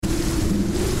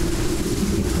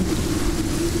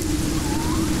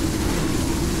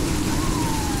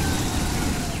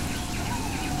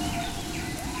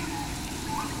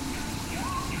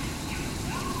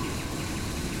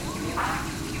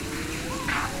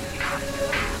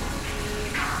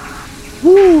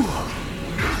Woo!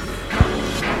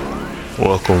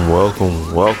 Welcome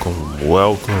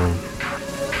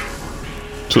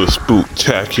to a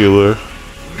spooktacular,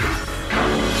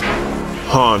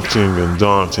 haunting and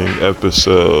daunting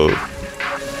episode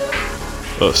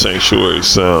of Sanctuary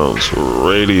Sounds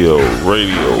Radio.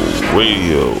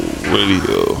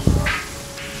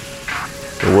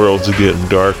 The world's getting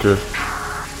darker.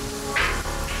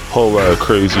 Whole lot of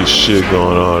crazy shit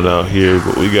going on out here,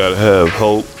 but we gotta have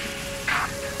hope.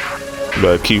 We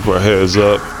gotta keep our heads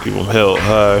up, keep them held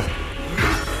high.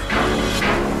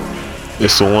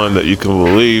 It's the one that you can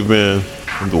believe in,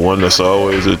 the one that's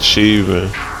always achieving.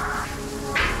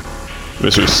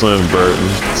 Mr. Slim Burton,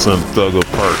 Slim Thugger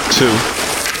Part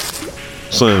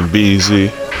 2, Slim BZ,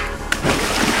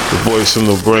 the voice and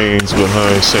the brains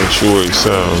behind Sanctuary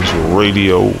Sounds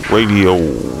Radio.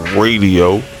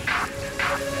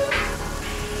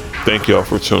 Thank y'all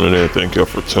for tuning in.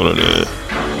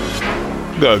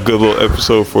 Got a good little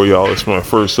episode for y'all. It's my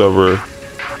first ever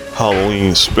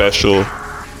Halloween special.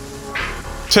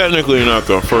 Technically not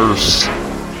the first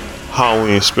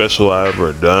Halloween special I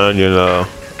ever done, you know.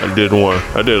 I did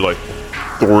like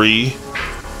 3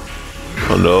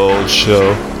 on the old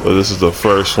show, but this is the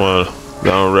first one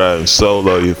that I'm riding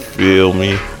solo, you feel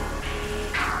me?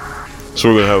 So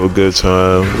we're gonna have a good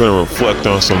time. We're gonna reflect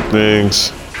on some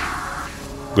things.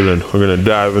 We're gonna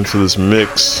dive into this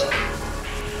mix.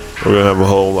 We're gonna have a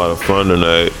whole lot of fun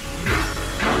tonight.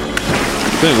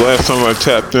 I think last time I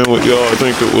tapped in with y'all, I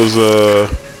think it was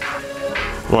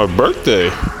my birthday.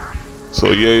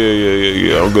 So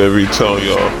yeah. I'm gonna be telling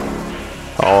y'all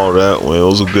how all that went. It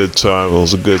was a good time.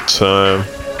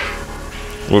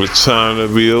 What a time to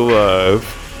be alive.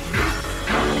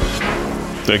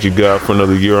 Thank you, God, for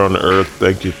another year on the earth.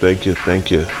 Thank you.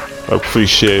 I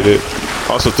appreciate it.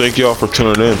 Also, thank y'all for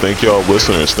tuning in. Thank y'all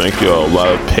listeners. Thank y'all. A lot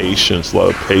of patience.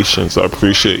 I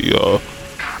appreciate y'all.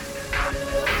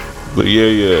 But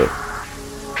yeah.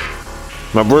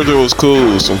 My birthday was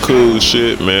cool. Some cool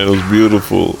shit, man. It was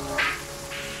beautiful.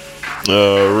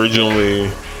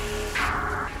 Originally,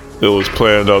 it was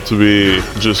planned out to be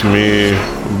just me,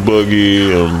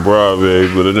 Boogie, and Bravay,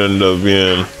 but it ended up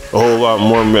being a whole lot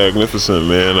more magnificent,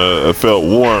 man. I felt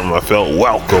warm. I felt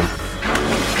welcome.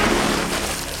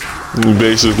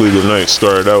 Basically, the night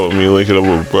started out with me linking up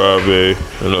with Bravay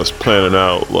and us planning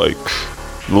out like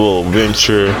a little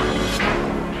venture.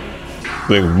 I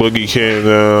think Boogie came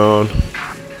down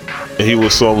and he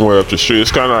was somewhere up the street.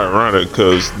 It's kind of ironic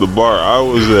because the bar I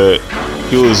was at,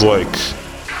 he was like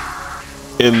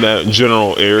in that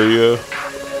general area,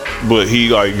 but he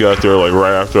like got there like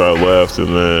right after I left,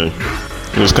 and then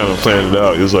just kind of planned it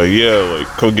out. He was like, yeah, like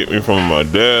come get me from my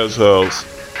dad's house.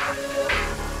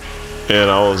 And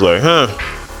I was like,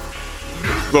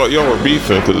 thought y'all were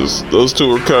beefing, because those two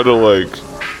were kind of like,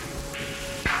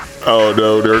 I don't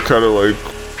know, they're kind of like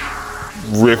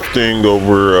rifting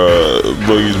over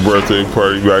Boogie's birthday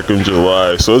party back in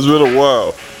July. So it's been a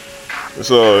while.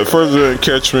 So at first it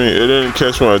didn't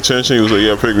catch my attention. He was like,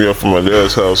 yeah, pick me up from my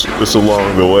dad's house. It's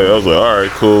along the way. I was like,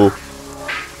 alright, cool.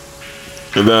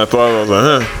 And then I thought, I was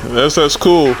like, that's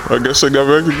cool. I guess they got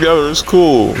back together. It's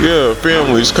cool. Yeah,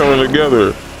 families coming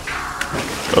together.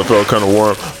 I felt kind of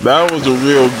warm. That was a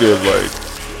real good, like,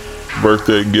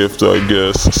 birthday gift, I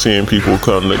guess, seeing people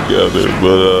come together.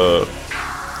 But,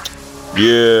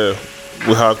 yeah,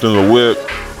 we hopped in the whip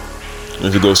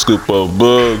and to go scoop up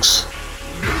bugs.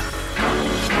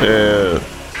 And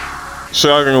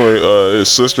shockingly, his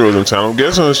sister was in town. I'm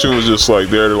guessing she was just, like,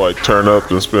 there to, like, turn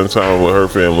up and spend time with her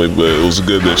family, but it was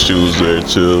good that she was there,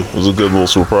 too. It was a good little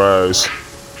surprise.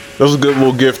 That was a good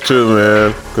little gift, too,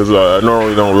 man, because I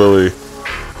normally don't really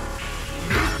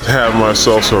have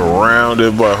myself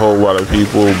surrounded by a whole lot of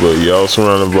people, but yeah, I was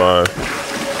surrounded by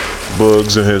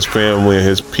Bugs and his family and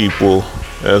his people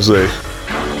as they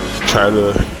try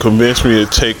to convince me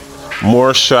to take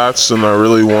more shots than I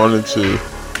really wanted to.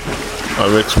 I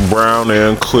mixed brown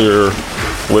and clear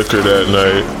liquor that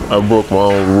night. I broke my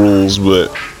own rules, but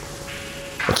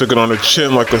I took it on the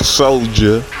chin like a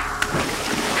soldier.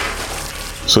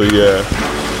 So yeah,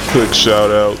 quick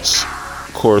shout outs.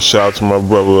 Of course, shout out to my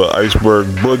brother Iceberg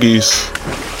Boogies,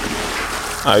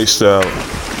 Iced Out,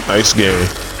 Ice Game.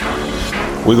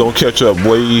 We gonna catch up,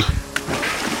 boy.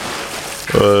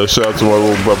 Shout out to my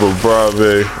little brother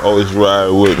Bravay, always ride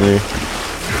with me.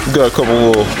 We got a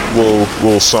couple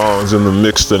little songs in the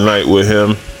mix tonight with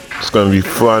him. It's gonna be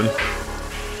fun.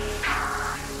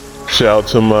 Shout out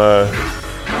to my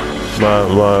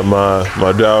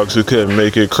dogs who couldn't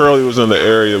make it. Curly was in the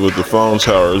area, but the phone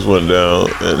towers went down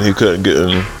and he couldn't get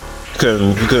in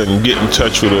get in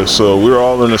touch with us. So we were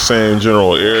all in the same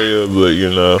general area, but you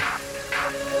know,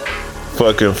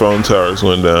 fucking phone towers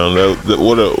went down.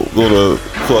 What a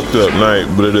fucked up night,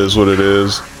 but it is what it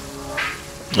is.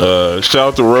 Shout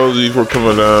out to Rosie for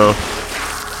coming down.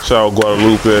 Shout out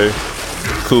Guadalupe.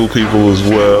 Cool people as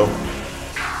well.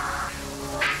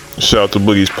 Shout out to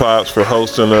Boogie's Pops for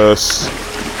hosting us.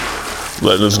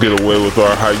 Letting us get away with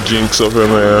our hijinks up in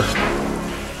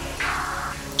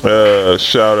there.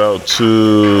 Shout out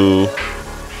to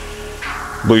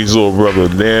Boogie's little brother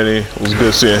Danny. It was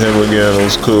good seeing him again. It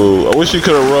was cool. I wish he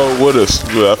could have rolled with us,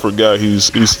 but I forgot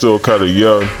he's still kind of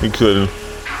young. He couldn't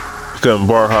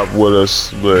bar hop with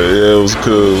us, but yeah, it was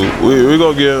cool. We're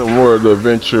gonna get into more of the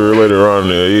adventure later on in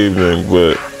the evening,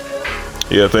 but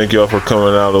yeah, thank y'all for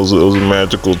coming out. It was a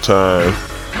magical time.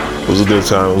 It was a good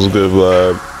time. It was a good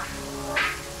vibe.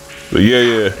 But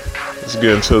yeah, let's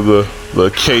get into the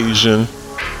occasion.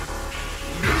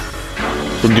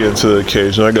 We're getting to the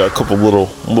occasion. I got a couple little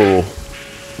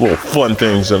fun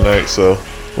things tonight, so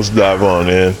let's dive on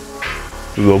in.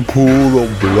 The pool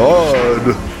of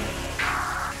blood.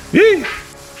 Yee!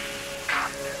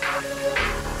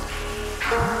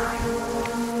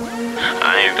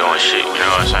 I ain't doing shit, you know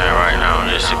what I'm saying, right now. I'm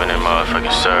just sipping that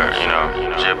motherfucking syrup, you know,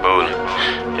 just booting.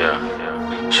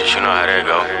 Yeah. Shit, you know how that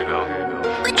go.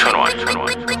 21.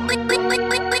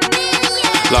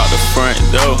 Lock the front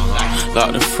door,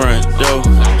 lock the front door,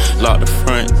 lock the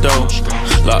front door,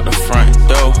 lock the front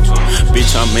door.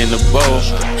 Bitch, I'm in the bowl,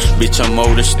 bitch, I'm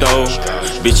over the stove,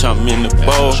 bitch, I'm in the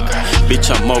bowl, bitch,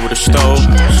 I'm over the stove.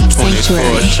 20 for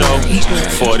a show,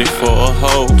 40 for a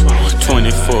hoe,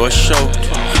 20 for a show,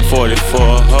 40 for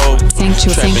a hoe.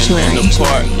 Trapping in the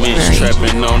apartments,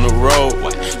 trapping on the road,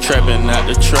 trapping out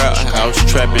the trap house,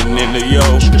 trapping in the yo,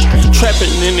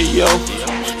 trapping in the yo.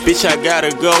 Bitch, I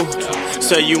gotta go.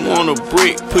 Say you want a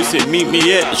brick, pussy, meet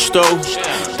me at the stove.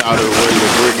 Thought it was a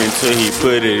brick until he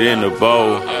put it in the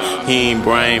bowl. He ain't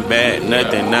brain bad,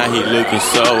 nothing, now he looking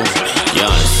so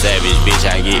young savage, bitch,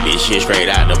 I get this shit straight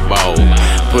out the bowl.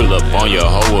 Pull up on your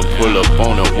hoe and pull up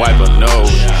on a wiper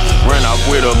nose. Run off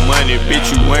with her money, bitch,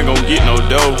 you ain't gon' get no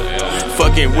dough.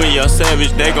 Fucking with your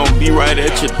savage, they gon' be right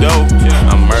at your door.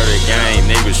 I'm murder gang,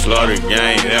 nigga slaughter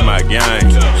gang, that my gang.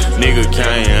 Nigga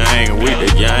can't hang with the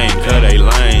gang, cause they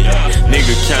lame.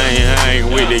 Nigga can't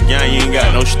hang with the gang, you ain't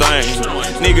got no stain.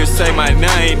 Niggas say my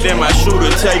name, then my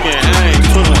shooter taking aim.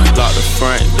 Lock the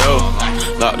front door,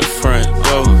 lock the front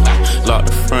door, lock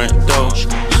the front door,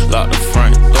 lock the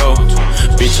front door.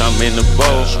 Bitch, I'm in the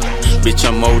bowl, bitch,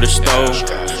 I'm over the stove.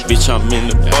 Bitch, I'm in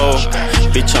the bowl,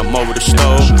 bitch, I'm over the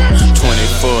stove. 20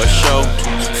 for a show,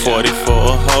 40 for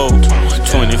a hoe,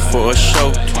 20 for a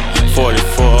show, 40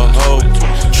 for a hoe.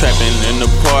 Trapping in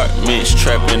apartments,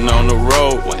 trapping on the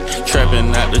road,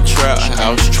 trapping at the trap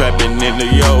house, trapping in the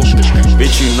yo.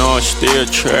 Bitch, you know I'm still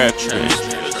trapping,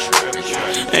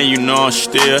 and you know I'm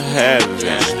still having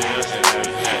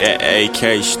that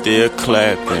AK still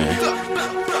clapping.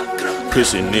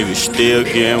 Pussy niggas still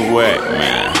getting whacked,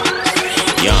 man.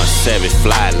 Young savage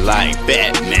fly like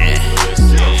Batman.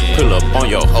 Pull up on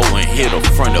your hoe and hit her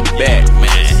front or back,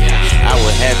 man. I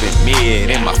was having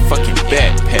mid in my fucking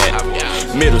backpack.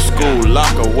 Middle school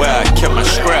locker where I kept my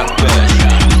scrap at.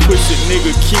 Pussy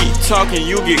nigga keep talking,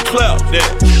 you get clapped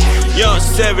at. Young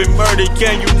savage murder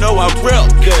gang, you know I rep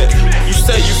that. You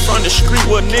say you from the street,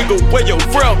 well nigga, where your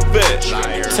rep at?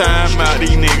 Time out,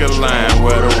 these niggas lying,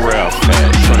 where the rep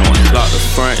at? Lock the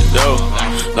front door,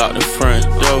 lock the front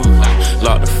door,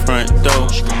 lock the front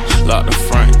door, lock the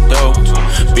front door.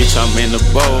 Bitch, I'm in the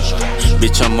bowl,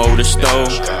 bitch, I'm over the stove.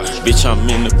 Bitch, I'm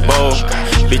in the bowl,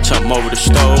 bitch, I'm over the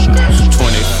stove.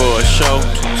 20 for a show,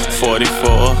 40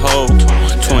 for a hoe,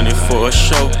 20 for a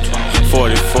show,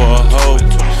 40 for a hoe.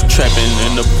 Trapping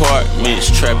in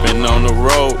apartments, trapping on the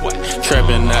road,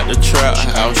 trapping at the trap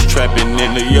house, trapping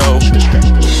in the yo.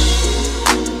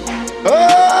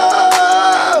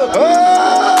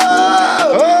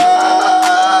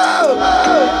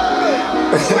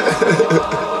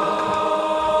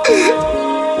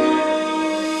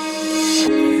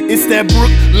 It's that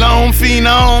Brook Long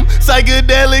Phenom,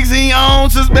 psychedelics on,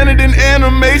 suspended in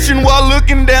animation while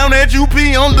looking down at you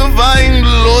pee on defying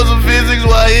the laws of physics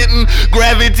while hitting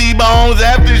gravity bombs.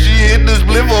 After she hit the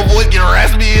split, her voice get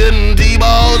raspier than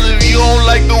T-balls. If you don't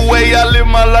like the way I live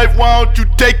my life, why don't you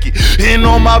take it? In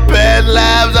all my past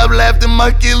lives, I've laughed in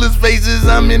my killers' faces.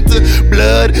 I'm into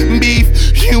blood, beef,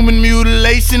 human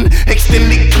mutilation,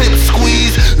 extended clip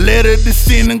squeeze, let her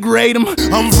disintegrate them.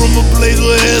 I'm from a place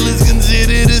where hell is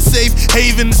considered a safe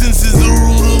haven, since it's the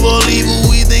root of all evil.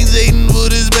 We think Satan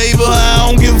put his paper. I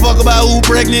don't give a fuck about who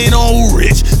pregnant or who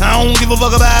rich. I don't give a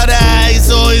fuck about the ice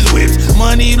or his whips.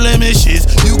 Money blemishes,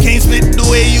 you can't spit the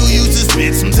way you used to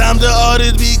spit. Sometimes the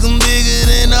artist become bigger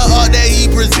than the the art that he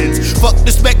presents. Fuck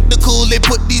the spectacle, they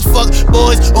put these fuck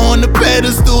boys on the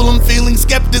pedestal. I'm feeling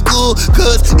skeptical,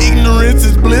 cause ignorance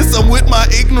is bliss. I'm with my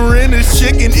ignorant as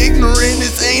chicken.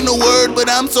 Ignorance ain't a word, but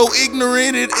I'm so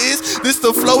ignorant it is. This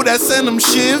the flow that send them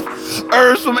shiv.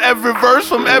 Herbs from every verse,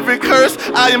 from every curse.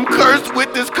 I am cursed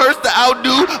with this curse to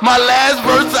outdo my last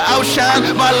verse, to outshine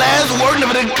my last word,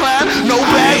 never decline. No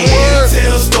bad words.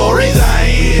 Tell stories, I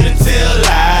ain't here to tell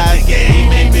lies. The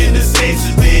game ain't been the same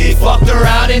since Big fucked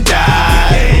around and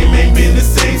died. The game ain't been the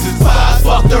same since Pop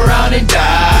fucked around and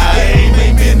died. The game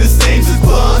ain't been the same since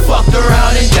Bud fucked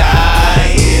around and died.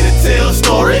 I ain't here to tell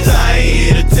stories, I ain't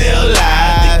here to tell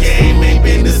lies. The game ain't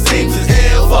been the same since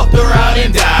Hell fucked around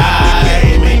and died. The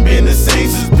game ain't been the same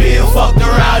since Bill fucked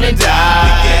around and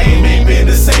died. The game ain't been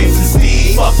the same since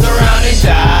Steve fucked around and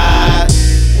died.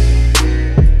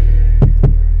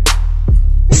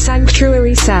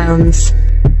 Sanctuary Sounds.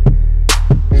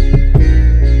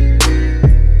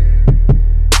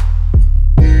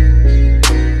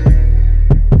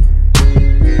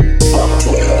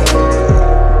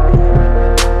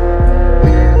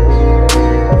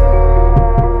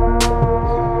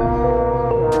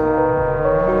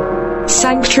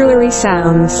 Sanctuary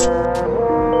Sounds.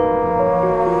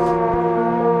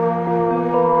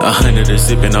 100 is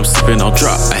zipping, I'm sipping on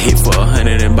drop. I hit for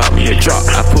 100 and bought me a drop.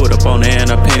 I pulled up on there and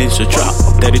I pennies to drop.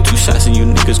 32 shots and you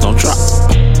niggas gon' drop.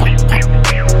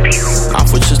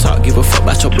 Off with your talk, give a fuck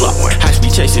about your block. High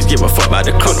speed chases, give a fuck about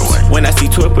the colors. When I see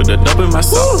 12, put a dub in my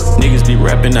sock. Niggas be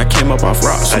rapping, I came up off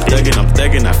rocks. I'm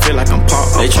thugging, I feel like I'm pop.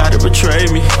 They try to betray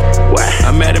me.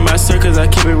 I'm mad at myself cause I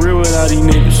keep it real with all these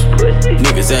niggas.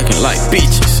 Niggas acting like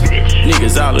bitches.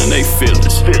 Niggas all in they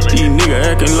feelings. These niggas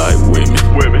acting like women.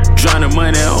 Drowning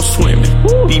money on swimming.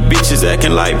 These bitches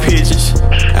acting like pigeons.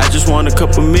 I just want a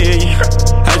couple million.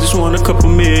 I just want a couple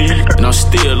million. And I'm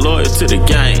still loyal to the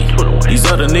game. These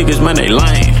other niggas, man, they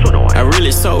lame. I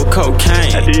really sold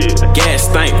cocaine. Gas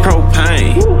stank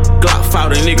propane. Glock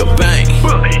fought a nigga bang.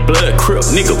 Blood crip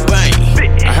nigga bang.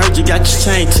 I heard you got your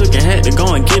chain took and had to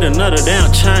go and get another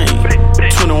damn chain.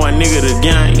 21 nigga the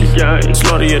gang.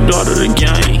 Slaughter your daughter the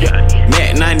gang.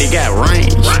 Mac 90 got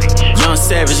range. Young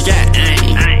Savage got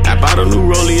aim. I bought a new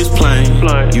rollie, it's plain.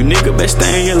 You nigga best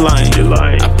stay in your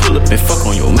lane. I pull up and fuck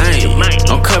on your man.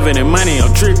 I'm covered in money,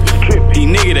 I'm drippin'. These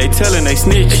niggas they tellin' they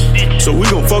snitchin'. So we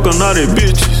gon' fuck on all they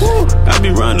bitches. I be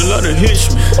running a lot of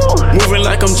hitchmen. Moving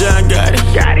like I'm John Gotti.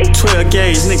 12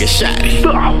 gauge nigga shot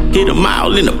it. Hit a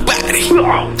mile in the body.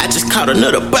 I just caught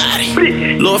another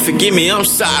body. Lord forgive me, I'm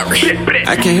sorry.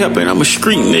 I can't help it, I'm a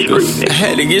street nigga. I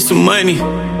had to get some money.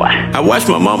 I watched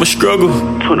my mama struggle.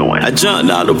 I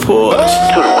jumped out the porch.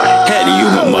 Had to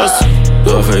use my muscle.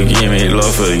 Lord forgive me,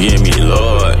 Lord forgive me,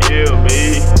 Lord.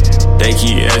 They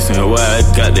keep asking why I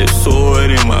got that sword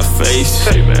in my face.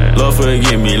 Lord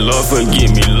forgive me, Lord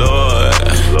forgive me, Lord.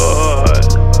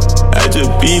 I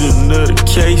just beat another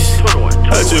case.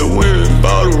 I just went and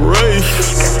bought a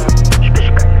race.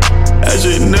 I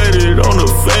just nutted on the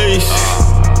face.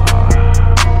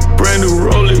 Brand new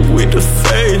rolling with the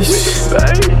face.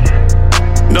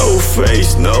 No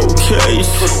face, no case.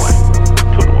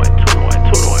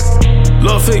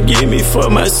 Lord forgive me for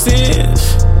my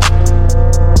sins.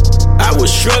 I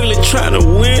was struggling trying to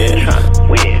win.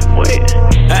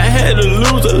 I had to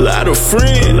lose a lot of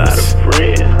friends.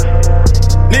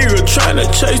 Nigga trying to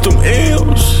chase them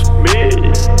M's.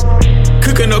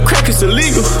 Cooking up crack is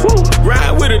illegal.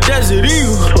 Ride with a desert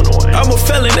eagle. I'm a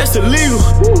felon, that's illegal.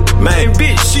 Main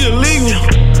bitch, she illegal.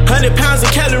 100 pounds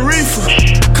of calorie.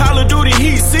 Call of Duty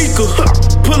heat seeker.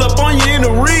 Pull up on you in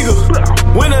the Regal.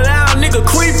 When allowed, nigga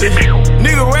creeping.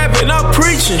 Nigga rapping, I'm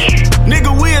preaching.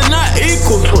 Nigga, we are not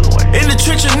equal. In the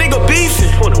trenches, nigga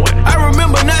beefing. I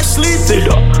remember not sleeping.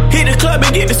 Hit the club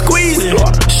and get the squeezing.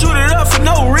 Shoot it up for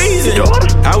no reason.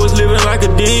 I was living like a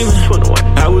demon.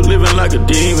 I was living like a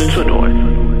demon.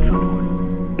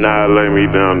 Now I lay me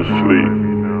down to sleep.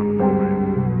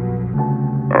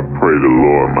 I pray the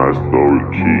Lord my soul to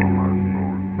keep.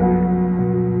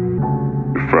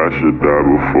 If I should die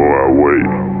before I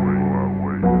wake,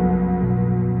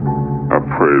 I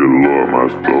pray the Lord my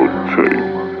soul to take.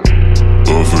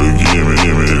 Lord forgive me,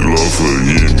 Lord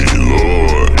forgive me,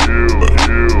 Lord.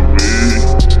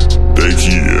 They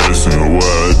keep asking why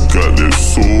I got that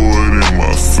sword in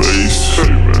my face.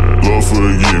 Lord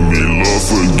forgive me, Lord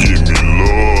forgive me,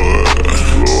 Lord.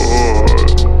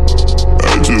 I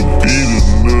just beat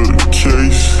another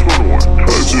case.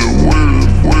 I just went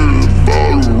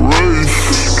about a race.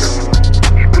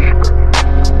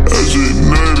 I just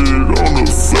nutted on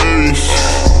the face.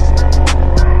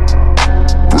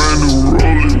 Brand new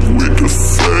rolling with the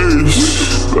face.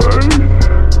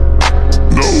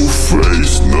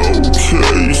 no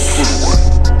case.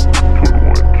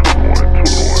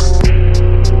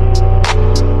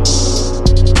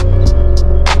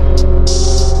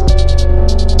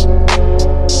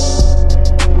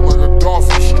 Like a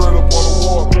dolphin straight up on the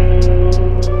water.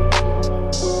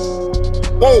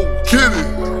 Whoa, Kitty.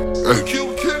 Hey.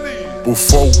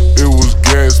 Before it was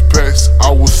gas packs,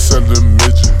 I was selling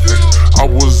midget. I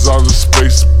was out of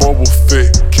space, Boba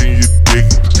Fett, can you dig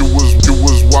it? You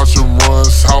was watching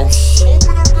Ron's house,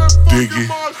 dig it.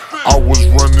 I was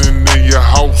running in your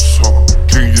house, huh?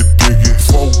 Can you dig it?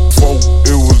 Before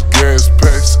it was gas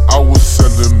packs, I was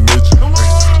selling midget.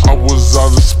 I was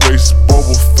out of space,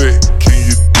 Boba Fett, can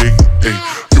you dig it?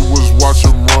 You was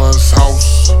watching Ron's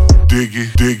house, dig it.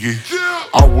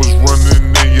 I was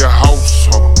running in your house,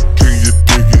 huh? Can you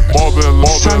dig it? Mobbing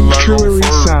like Sanctuary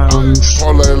I'm Sounds.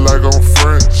 parlay like I'm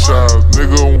franchise.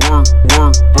 Nigga work,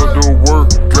 but the work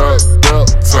got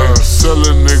baptized.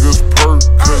 Selling niggas perk,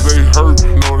 cause they hurt.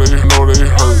 No, they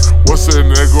hurt. What's that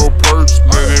nigga purse?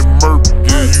 Man, it murk.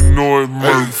 Yeah, you know it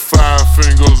murk. 5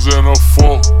 fingers and a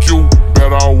fuck you.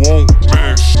 Bet I won't.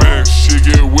 Man, she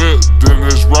get wet, then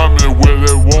it's rhyming where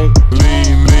they won't.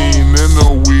 Lean in the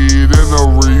weed, in the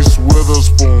Reese with a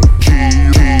spoon. Key,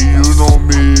 you know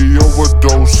me,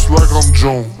 overdose like I'm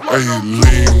Joan. Ayy,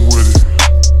 lean with it.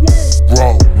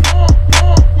 Raw.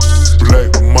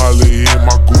 Black Molly in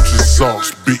my Gucci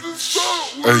sauce, bitch.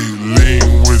 Ayy, lean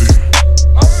with it.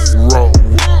 Raw.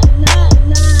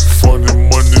 Funny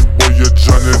money, boy, you're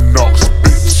Johnny Knox,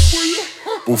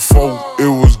 bitch. Before it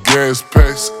was gas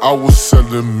packs, I was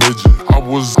selling midget. I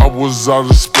was out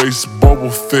of space,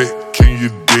 Boba Fett, can you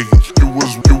dig it? You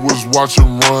was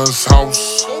watching Ron's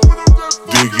house,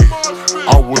 dig it.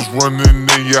 I was running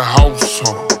in your house,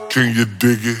 huh? Can you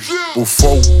dig it?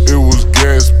 Before it was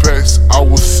gas packs, I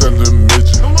was selling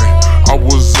midget. I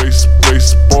was a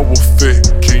space, Boba Fett,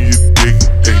 can you dig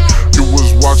it? You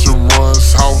was watching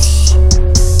Ron's house,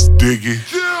 dig it.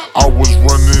 I was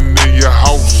running in your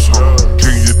house, huh?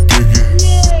 Can you dig it?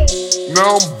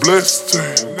 Now I'm blessed,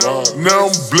 now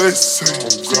I'm blessed.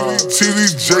 TD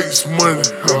Jakes money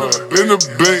in the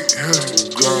bank,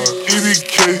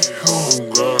 EDK,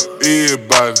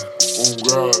 everybody.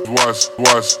 Watch,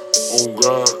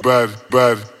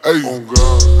 body, ayy.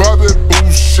 Bobby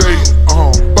Boucher,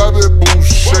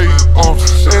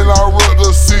 and I rep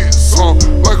the seats,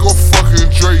 like a fucking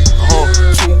Drake,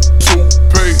 two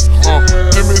pay,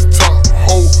 give me top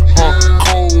hoe,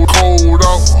 cold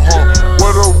out,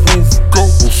 where the roof go?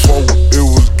 Before it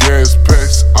was gas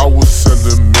packs, I was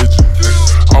selling midget.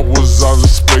 I was out of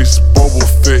space, Boba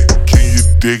Fett, can you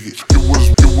dig it? You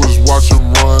was watching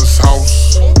Ron's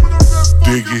house,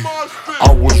 dig it.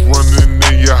 I was running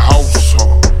in your house,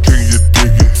 huh? Can you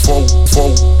dig it?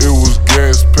 Before it was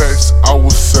gas packs, I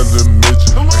was selling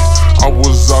midget. I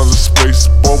was out of space,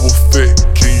 Boba Fett,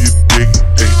 can you dig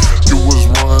it? You was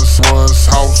Ron's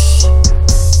house,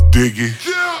 dig it.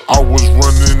 I was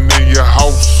running in your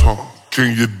house, huh?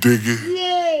 Can you dig it?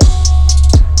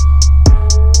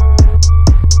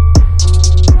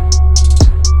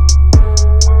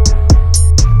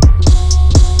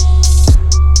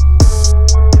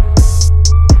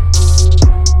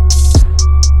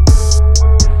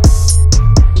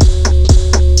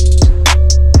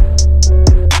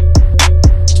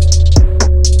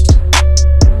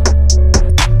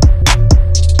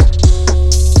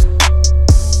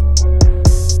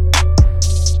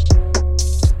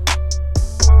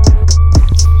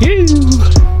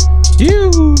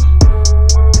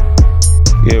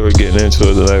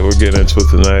 We're getting into it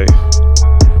tonight.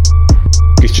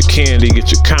 Get your candy,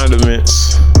 get your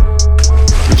condiments,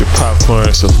 get your popcorn.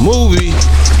 It's a movie.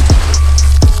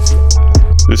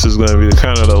 This is going to be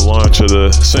the launch of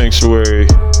the Sanctuary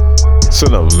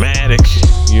cinematic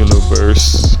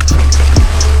universe.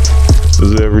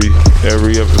 Because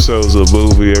every episode is a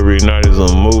movie. Every night is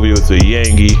a movie with a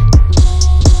Yankee.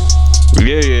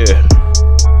 Yeah.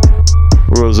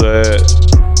 Where's that?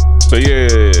 But yeah.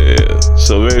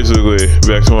 So basically,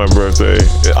 back to my birthday.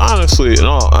 Honestly, in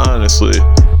all honesty, it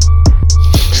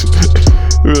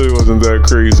really wasn't that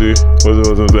crazy. It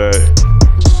wasn't that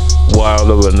wild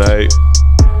of a night.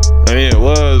 I mean, it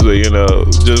was, but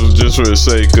just for the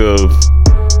sake of,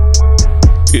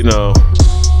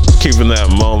 keeping that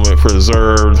moment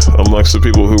preserved amongst the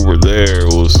people who were there,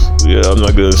 it was, I'm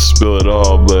not gonna spill it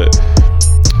all, but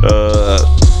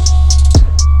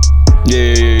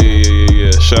yeah.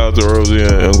 Shout out to Rosie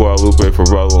and Guadalupe for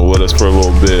rolling with us for a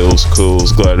little bit. It was cool. I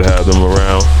was glad to have them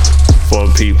around.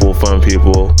 Fun people.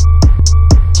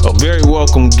 A very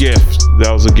welcome gift.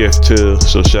 That was a gift too.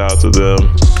 So shout out to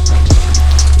them.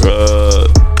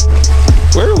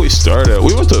 Where did we start at?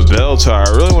 We went to Bell Tower.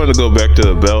 I really wanted to go back to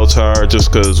the Bell Tower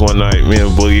just because one night me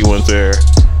and Boogie went there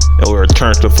and we were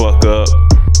turned the fuck up.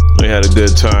 We had a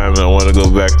good time and I wanted to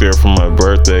go back there for my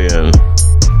birthday. And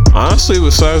honestly,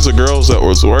 besides the girls that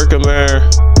was working there,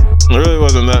 there really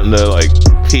wasn't nothing to like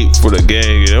peep for the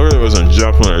gang. It really wasn't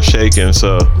jumping or shaking.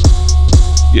 So,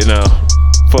 you know,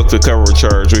 fuck the cover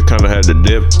charge. We kind of had to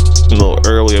dip a little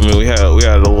early. I mean, we had a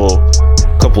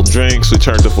couple drinks. We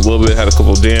turned up a little bit, had a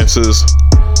couple dances,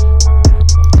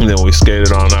 and then we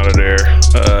skated on out of there.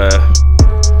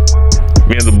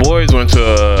 Me and the boys went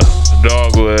to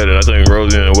Dogwood, and I think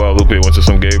Rosie and Guadalupe went to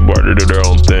some gay bar to do their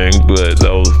own thing. But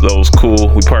that was cool.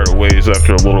 We parted ways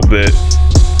after a little bit.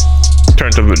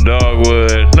 Turned up at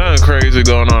Dogwood. Nothing crazy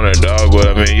going on at Dogwood.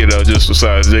 I mean, you know, just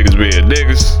besides niggas being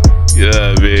niggas.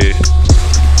 Yeah, man.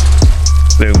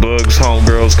 Then Bugs,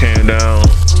 homegirls came down.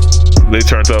 They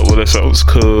turned up with us, so it was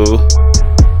cool.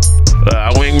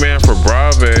 I wingman for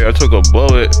Bravay. I took a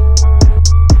bullet.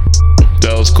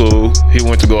 That was cool. He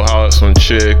went to go holler at some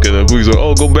chick, and then Boogie's like,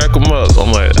 "Oh, go back him up."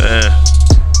 I'm like,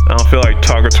 I don't feel like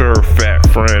talking to her fat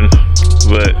friend,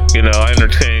 but you know, I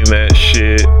entertained that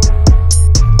shit.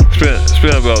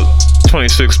 Spent about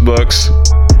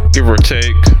 $26, give or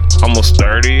take, almost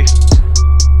 30.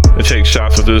 To take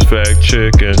shots with this fat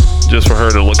chick, and just for her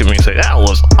to look at me and say, "That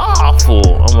was awful."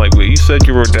 I'm like, "But you said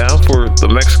you were down for the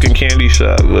Mexican candy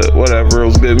shop, but whatever, it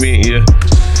was good meeting you.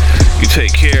 You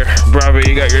take care. Bravay,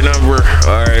 you got your number.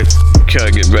 Alright, can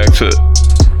I get back to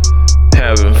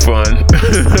having fun?"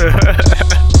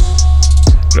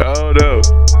 Oh no.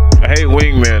 I hate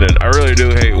wingmanning. I really do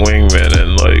hate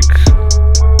wingmanning. Like,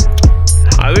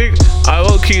 I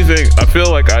low-key think, I feel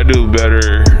like I do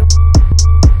better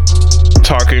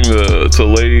talking to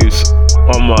ladies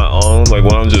on my own, like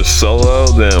when I'm just solo,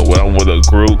 than when I'm with a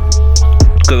group.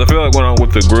 Because I feel like when I'm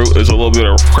with the group, it's a little bit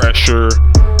of pressure,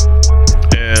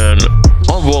 and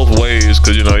on both ways,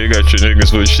 because you know, you got your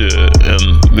niggas with shit,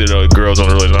 and you know, girls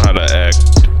don't really know how to act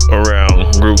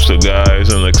around groups of guys,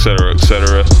 and etc.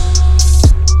 etc.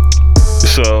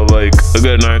 So like a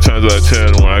good 9 times out of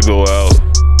 10 when I go out,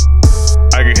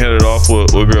 I can hit it off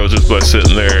with girls just by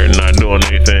sitting there and not doing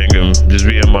anything and just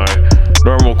being my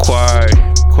normal quiet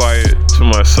to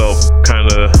myself kind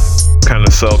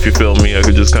of self, you feel me? I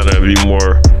could just kind of be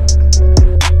more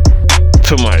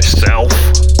to myself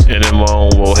and in my own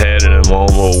little head and in my own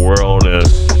little world, and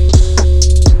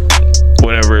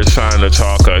whenever it's time to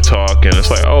talk, I talk, and it's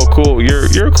like, "Oh cool,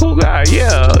 you're a cool guy,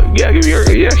 yeah,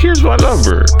 here's my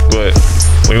number." But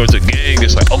when you go to gang,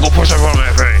 it's like, "Oh, go push up on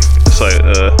that thing." It's like,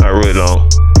 I really don't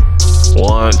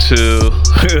want to.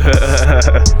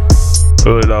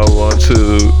 Really don't want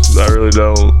to. I really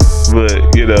don't.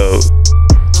 But you know,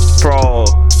 for all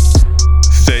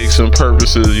stakes and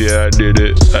purposes, yeah, I did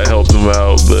it. I helped them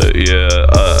out, but yeah,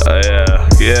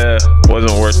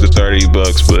 wasn't worth the $30.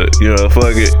 But you know,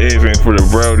 fuck it, anything for the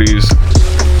brodies.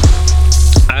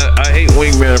 I hate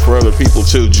wingman for other people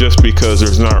too, just because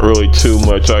there's not really too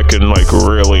much I can like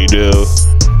really do.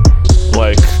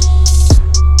 Like,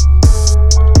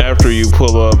 after you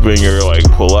pull up and you're like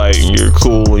polite and you're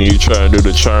cool and you try to do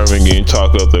the charming and you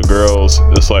talk up the girls,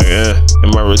 it's like,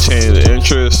 am I retaining the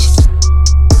interest?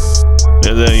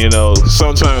 And then, you know,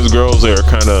 sometimes girls, they're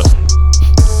kind of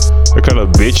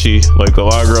bitchy. Like, a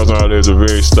lot of girls nowadays are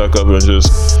very stuck up, and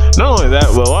just, not only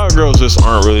that, but a lot of girls just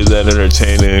aren't really that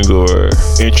entertaining or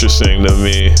interesting to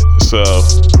me. So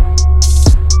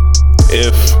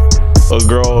if a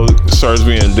girl starts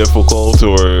being difficult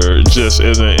or just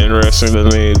isn't interesting to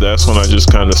me, that's when I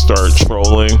just kind of start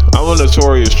trolling. I'm a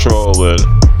notorious troll, and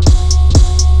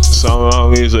some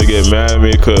homies, they get mad at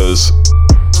me because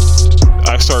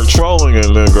I start trolling,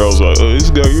 and then girls are like, "Oh, this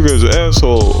guy, you guys are an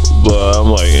asshole." But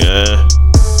I'm like,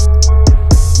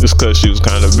 just because she was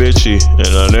kind of bitchy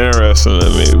and uninteresting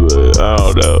in me. But I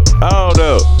don't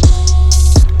know.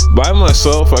 By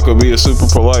myself, I could be a super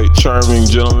polite, charming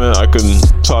gentleman. I can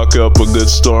talk up a good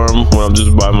storm when I'm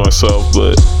just by myself.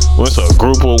 But when it's a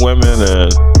group of women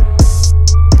and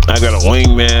I got a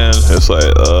wingman,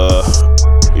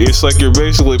 it's like you're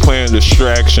basically playing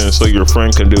distraction so your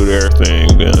friend can do their thing.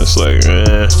 And it's like,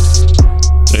 and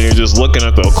you're just looking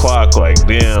at the clock like,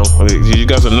 damn, you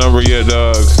got the number yet,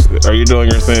 dog? Are you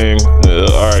doing your thing?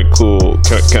 Alright, cool.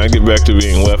 Can I get back to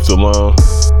being left alone?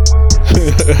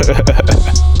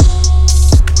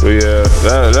 But yeah,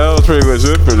 that was pretty much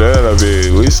it for that. I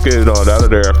mean, we skated on out of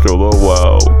there after a little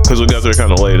while because we got there kind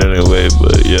of late anyway.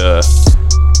 But yeah,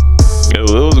 it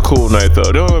was a cool night though.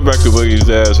 Then we went back to Boogie's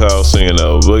dad's house, and you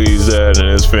know, Boogie's dad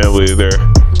and his family, they're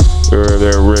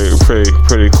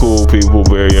pretty cool people,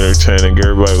 very entertaining.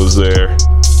 Everybody was there,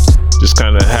 just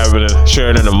kind of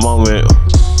sharing in a moment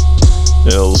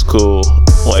And it was cool.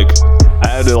 Like, I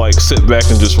had to like sit back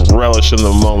and just relish in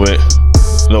the moment.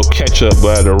 No ketchup, but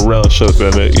I had to relish up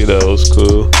in it. You know, it was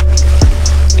cool.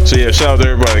 So yeah, shout out to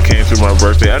everybody that came through my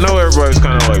birthday. I know everybody's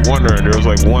kind of like wondering. There was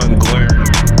like one glaring.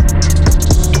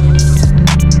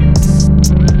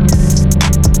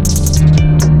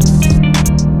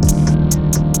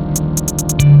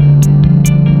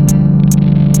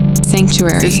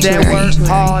 Sanctuary. It's that work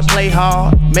hard, play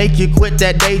hard, make you quit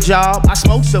that day job. I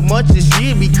smoked so much this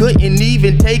year we couldn't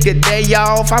even take a day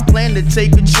off. I plan to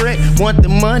take a trip, want the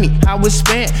money, how it's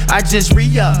spent, I just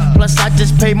re-up. Plus I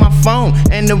just pay my phone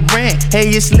and the rent.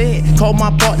 Hey, it's lit, call my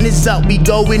partners up, we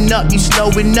going up, you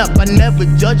slowing up. I never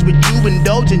judge, but you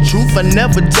indulge in truth, I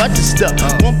never touch the stuff.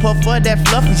 One puff of that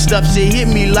fluffy stuff, shit hit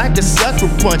me like a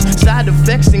sucker punch. Side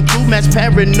effects include mass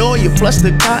paranoia, plus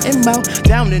the cotton mouth.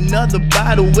 Down another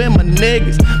bottle with my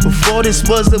niggas. Before this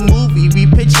was a movie, we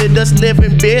pictured us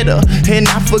living bitter, and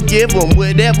I forgive them,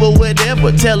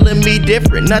 whatever, telling me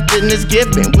different. Nothing is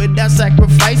given without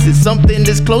sacrifices. Something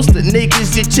that's close to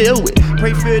niggas you chill with.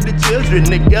 Pray for the children,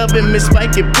 the government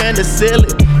spiking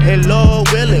penicillin. And Lord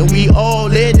willing, we all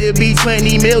let it be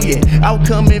 20 million.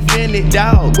 Outcome infinite,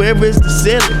 dog, where is the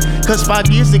ceiling? Cause 5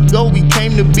 years ago we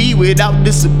came to be without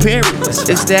disappearing.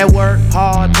 It's that work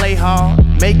hard, play hard,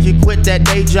 make you quit that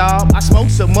day job. I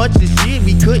smoked so much this year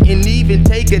we couldn't even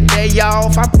take a day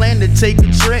off. I plan to take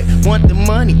a trip, want the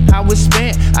money, how it's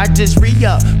spent, I just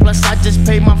re-up. Plus I just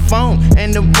pay my phone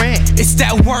and the rent. It's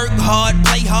that work hard,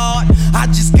 play hard, I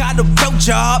just got a real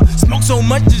job. Smoked so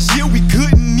much this year we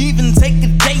couldn't even take a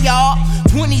day off.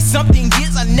 20-something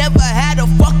years I never had a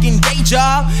fucking day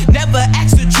job. Never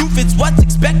asked the truth, it's what's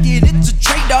expected, it's a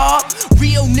trade-off.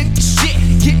 Real nigga shit,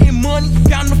 getting money,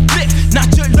 bound to flip.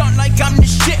 Not your lot like I'm the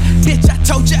shit, bitch, I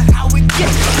told you how it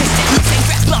gets.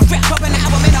 Rap, up an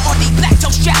album in an RD black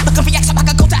toe strap. Looking for action, I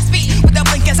can go top speed with the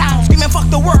blinkers out. Screaming fuck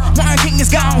the world, Lion King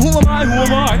is gone. Who am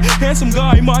I? Handsome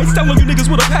guy, might style on you niggas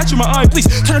with a patch in my eye. Please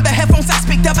turn up the headphones, I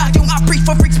speak the volume. I preach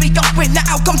for freaks, we don't win the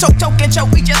outcome. Choke and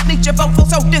choke, we just need your vote.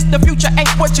 So this the future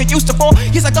ain't what you used to for.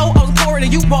 Years ago, I was pouring a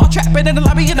U-ball, trapping in the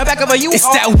lobby in the back of a U-Haul. It's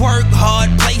that work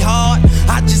hard, play hard,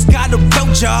 I just got a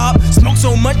real job. Smoked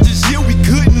so much this year we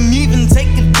couldn't even take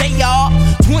a day off.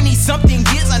 20-something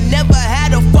years I never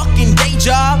had a fucking day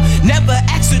job. Never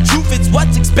asked the truth, it's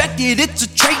what's expected, it's a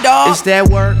trade-off. It's that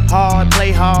work hard,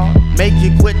 play hard, make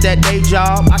you quit that day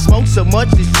job. I smoked so much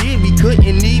this year we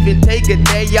couldn't even take a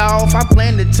day off. I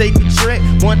plan to take a trip,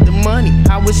 want the money,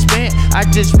 how it's spent, I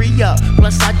just re-up.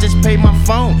 Plus I just pay my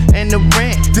phone and the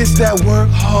rent. This that work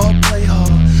hard, play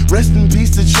hard. Rest in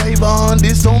peace to Trayvon.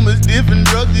 This so much different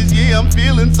drugs this year, I'm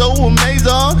feeling so amazing.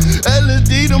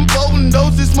 LSD, them potent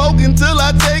doses, smoking till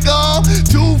I take off.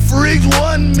 2 freaks,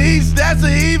 1 meats, that's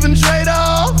an even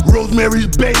trade-off. Rosemary's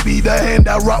Baby, the hand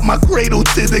I rock my cradle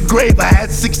to the grave. I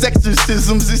had 6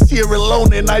 exorcisms this year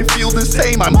alone and I feel the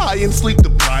same. I'm high and sleep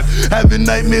deprived, having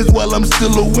nightmares while I'm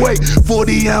still awake.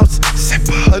 40 ounce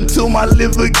sipper until my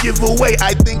liver give away.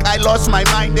 I think I lost my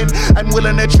mind and I'm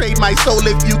willing to trade my soul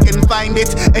if you can find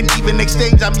it. And even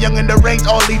exchange, I'm young in the range,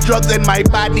 all these drugs in my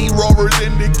body. Roarers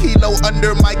in the kilo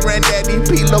under my granddaddy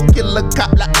pillow. Killer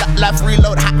cop, life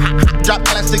reload, ha ha ha. Drop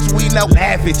classics, we know.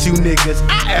 Laugh at you niggas,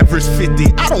 I average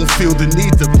 50. I don't feel the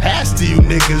need to pass to you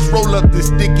niggas. Roll up this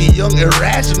sticky, young,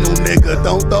 irrational nigga.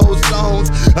 Don't throw stones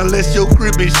unless your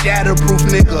crib is shatterproof,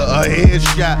 nigga. A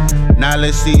headshot. Now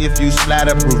let's see if you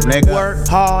splatterproof, nigga. Work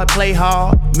hard, play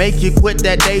hard, make you quit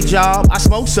that day job. I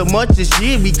smoked so much this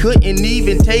year we couldn't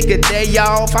even take a day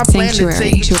off. I plan to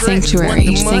take a trip, want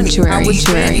the money, how it's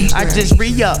spent, I just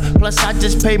re-up. Plus I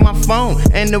just pay my phone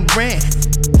and the rent.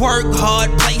 Work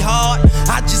hard, play hard,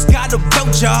 I just got a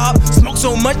real job. Smoked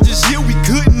so much this year we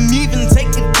couldn't even take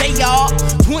a day off.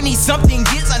 20-something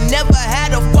years I never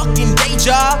had a fucking day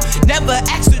job. Never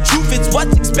asked the truth, it's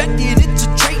what's expected, it's a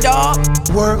trade-off.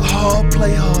 Work hard,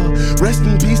 play hard, rest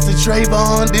in peace to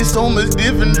Trayvon. This so much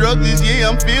different drugs this year,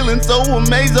 I'm feeling so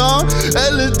amazing.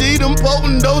 LSD, them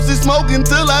potent doses, smoking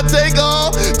till I take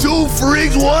off. 2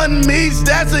 freaks, 1 meats,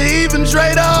 that's an even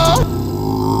trade-off.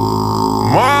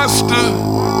 Monster.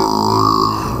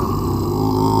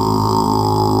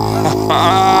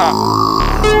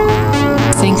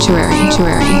 Sanctuary.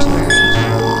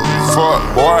 Fuck,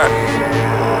 boy.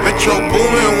 Metro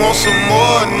Boomin, want some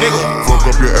more, nigga. Fuck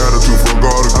up your attitude, fuck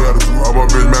all the gratitude. All my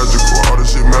bitch magical, all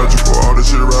this shit magical, all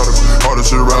this shit radical, all this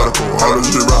shit radical, all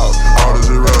this shit radical, all this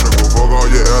shit radical. Fuck all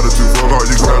your attitude, fuck all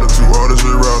your gratitude, all this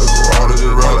shit radical, all this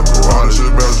shit radical, all this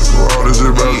shit magical, all this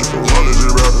shit magical, all this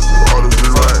shit radical, all this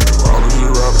shit radical, all this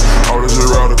shit radical, all this shit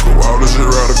radical, all this shit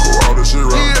radical, all this shit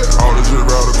radical, all this shit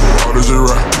radical, all this shit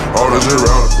radical, all this shit radical, all this shit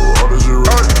radical, all this shit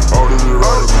radical, all this shit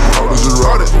radical, all this shit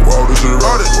radical, all this shit radical,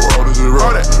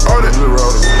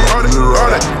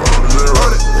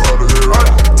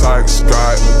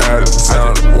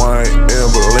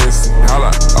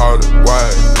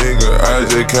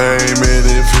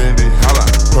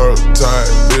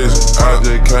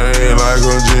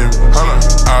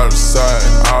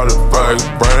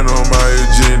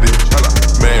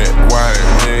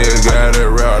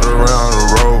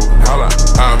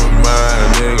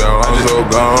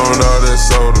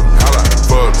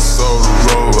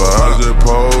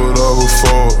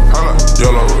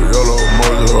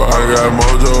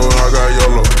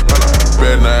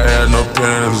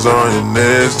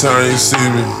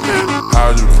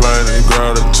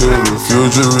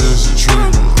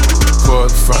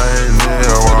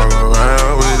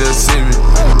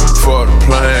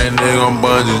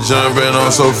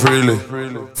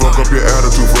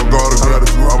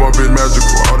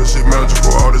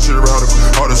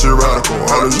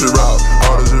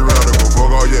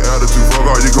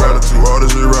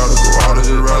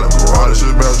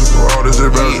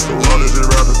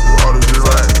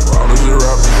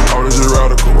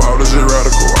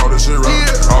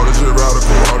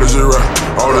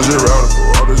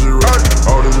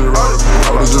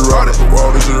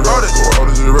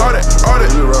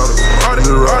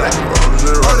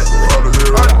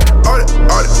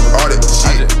 shit. All that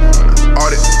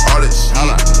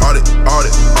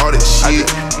shit.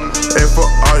 Hey,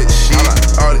 fuck all that shit.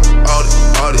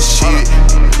 All that shit.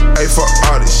 Hey, fuck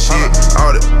all that shit.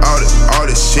 All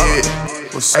that shit.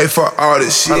 Hey, fuck all that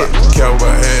shit. Cowboy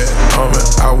hat on me,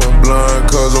 I went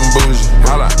blind cause I'm bougie.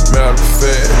 Matter of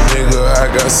fact, nigga, I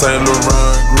got St.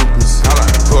 Laurent groupies.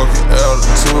 Fucking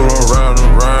altitude, I'm round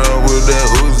and round with that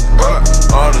Uzi.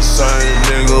 All the same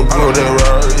nigga, put that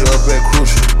Rari up at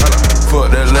Crucial.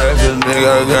 Fuck that laughing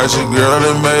nigga, I got your girl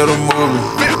that made a movie.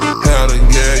 Had a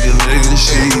gagging nigga,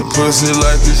 she eat pussy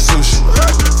like it's sushi.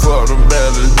 Fuck them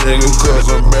ballast nigga,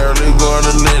 cause I'm barely going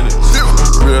to Lennox.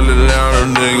 Really loud a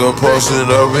nigga, posting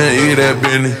up and eat that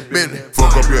Benny.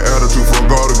 Fuck up your attitude, fuck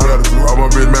all the gratitude. All my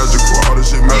bitch magical, all this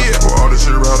shit magical, all this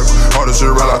shit radical, all this shit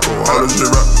radical, all this shit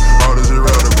radical, all this shit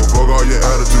radical. Fuck all your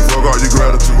attitude, fuck all your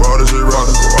gratitude, all this shit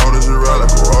radical, all this shit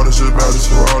radical, all this shit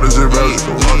magical, all this shit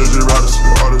magical, all this shit radical,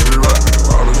 all this shit radical,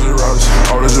 all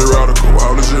this shit radical,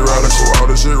 all this shit radical, all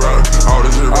this shit radical, all this shit radical, all this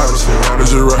shit radical, all this shit radical, all this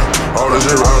shit radical, all this shit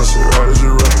radical, all this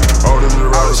shit radical, all this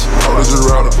shit radical, all this shit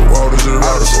radical, all this shit radical, all this shit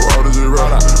radical, all this shit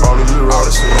radical, all this shit radical,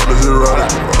 all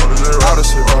this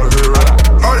shit radical.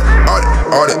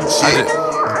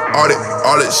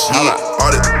 All that shit,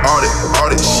 all that shit, all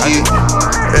that shit.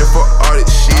 Hey, fuck all that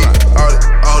shit, all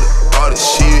that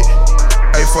shit.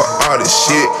 Hey, fuck all that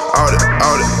shit, all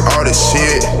that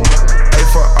shit. Hey,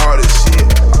 fuck all that shit.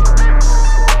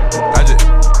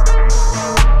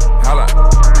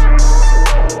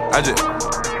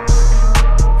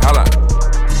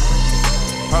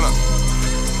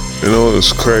 You know,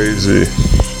 it's crazy.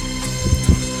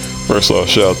 First off,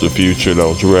 shout out to Future, that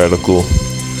was radical.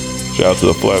 Shout out to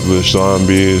the Flatbush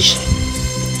Zombies.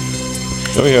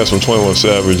 Then we had some 21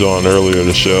 Savage on earlier in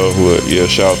the show, but yeah,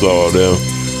 shout out to all of them.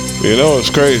 You know, it's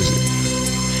crazy.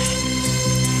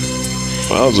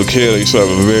 When I was a kid, I used to have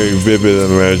a very vivid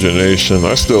imagination.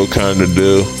 I still kind of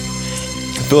do.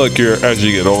 I feel like as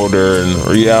you get older and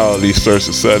reality starts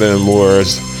to set in more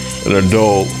as an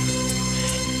adult,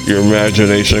 your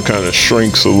imagination kind of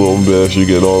shrinks a little bit as you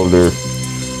get older.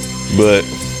 But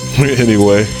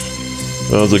anyway,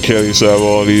 when I was a kid, I used to have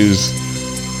all these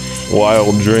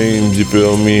wild dreams, you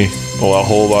feel me? A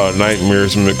whole lot of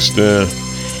nightmares mixed in.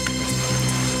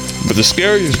 But the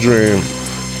scariest dream,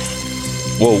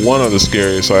 well, one of the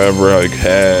scariest I ever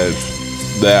had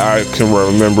that I can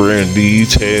remember in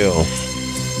detail,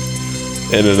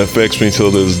 and it affects me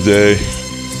till this day.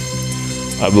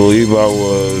 I believe I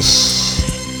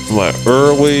was in my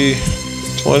early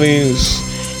 20s.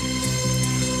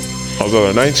 I was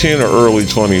either 19 or early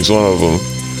 20s, one of them.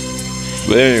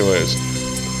 But anyways,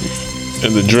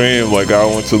 in the dream, like I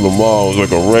went to the mall. It was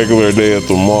like a regular day at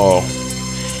the mall.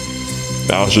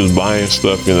 I was just buying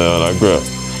stuff, you know, and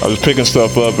I was picking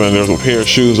stuff up, and there was a pair of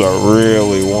shoes I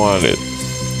really wanted.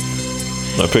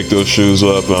 I picked those shoes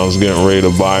up, and I was getting ready to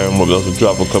buy them. I was about to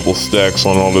drop a couple stacks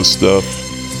on all this stuff.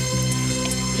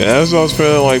 And as I was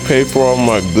feeling like pay for all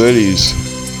my goodies,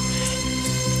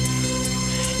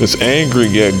 this angry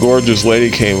yet gorgeous lady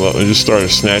came up and just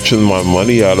started snatching my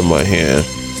money out of my hand.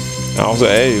 And I was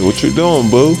like, hey, what you doing,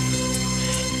 boo?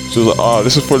 She was like, oh,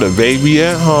 this is for the baby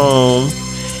at home.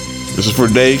 This is for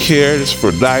daycare. This is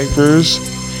for diapers.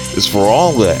 It's for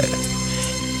all that.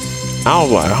 I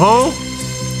was like, huh?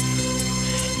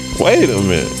 Wait a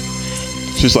minute.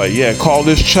 She's like, yeah, call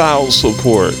this child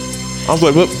support. I was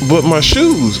like, but my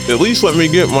shoes. At least let me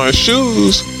get my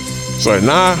shoes. She's like,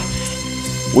 nah,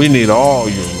 we need all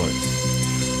your money.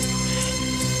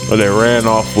 And they ran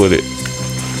off with it.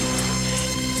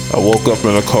 I woke up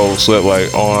in a cold sweat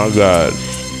like, oh my God.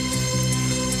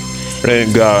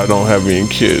 Thank God I don't have any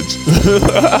kids.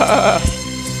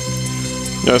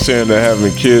 Not saying that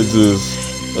having kids is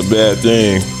a bad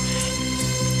thing.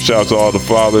 Shout out to all the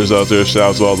fathers out there. Shout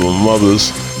out to all the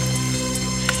mothers.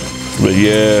 But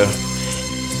yeah,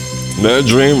 that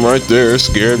dream right there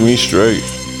scared me straight.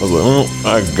 I was like,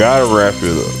 I gotta wrap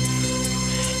it up.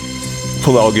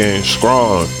 Pull out game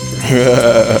strong.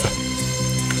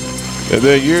 And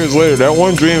then years later, that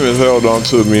one dream has held on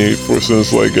to me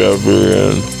since like ever.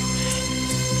 And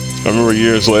I remember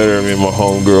years later, me and my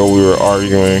homegirl, we were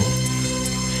arguing.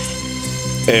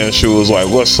 And she was like,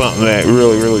 what's something that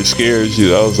really, really scares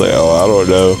you? I was like, oh, I don't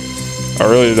know. I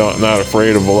really not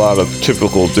afraid of a lot of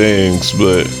typical things,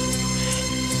 but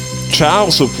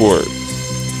child support.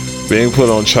 Being put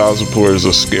on child support is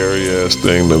a scary ass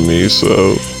thing to me.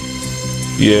 So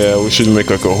yeah, we should make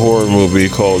like a horror movie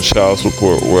called Child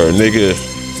Support where a nigga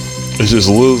is just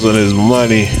losing his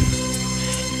money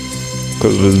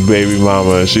because of his baby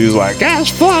mama, and she's like,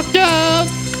 that's fucked up.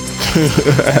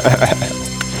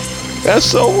 That's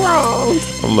so wrong.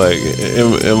 I'm like,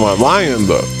 am I lying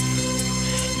though?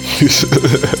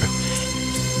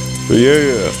 But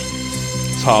yeah.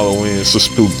 It's Halloween. It's a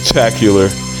spooktacular.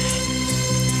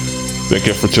 Thank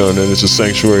you for tuning in. This is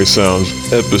Sanctuary Sounds,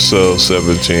 episode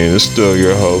 17. It's still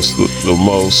your host, the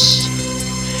most,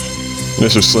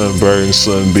 Mr. Slim Burton,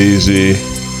 Slim BZ.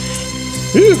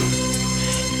 Whew.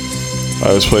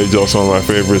 I just played some of my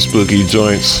favorite spooky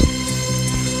joints.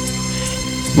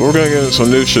 But we're gonna get into some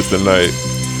new shit tonight.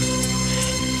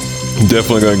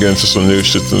 Definitely gonna get into some new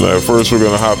shit tonight. First, we're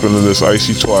gonna hop into this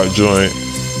Icy Twat joint.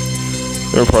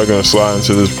 Then we're probably gonna slide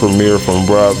into this premiere from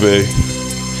Bravay.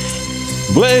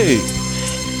 Bday!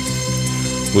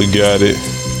 We got it.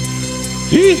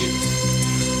 Yee!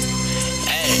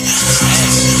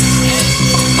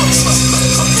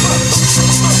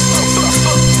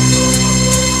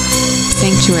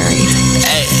 Sanctuary.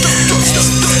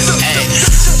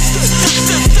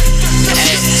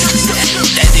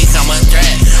 They think I'm a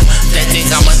threat. They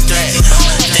think I'm a threat.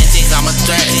 They think I'm a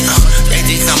threat. They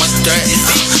think I'm a threat.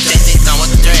 They think I'm a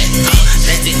threat.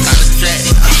 They think I'm a threat.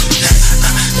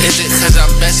 Is it cause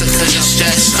I'm best or cause you're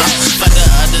stressed? For the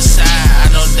other side, I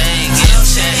know they ain't getting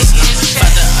checks. For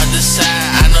the other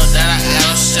side, I know that I got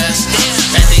no stress.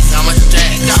 They think I'm a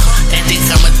threat. They think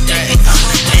I'm a threat.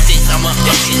 They think I'm a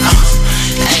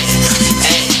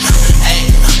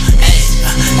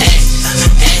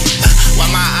what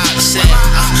my ops said, I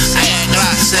ain't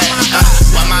Glock said.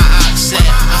 What my ops said,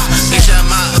 bitch, I'm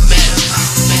out of bed.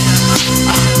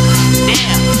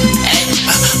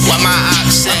 What my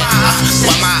ops said,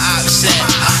 what my ops said,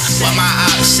 what my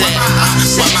ops said,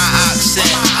 what my ops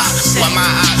said, what my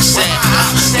ops said,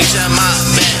 bitch, I'm out of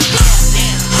bed.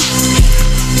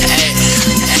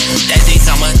 They think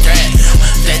I'm a threat.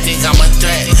 They think I'm a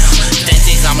threat. They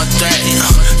think I'm a threat.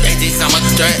 They think I'm a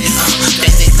threat. They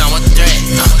think I'm a threat.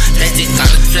 They think I'm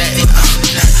a threat.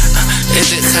 Is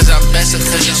it cause I'm best or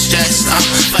cause you're stressed?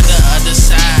 For the other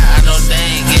side, I know they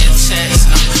ain't getting checks.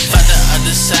 For the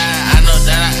other side, I know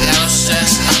that I got no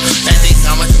stress. They think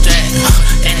I'm a threat.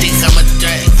 They think I'm a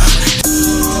threat.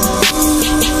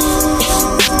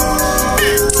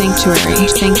 Sanctuary,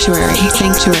 sanctuary,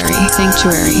 sanctuary,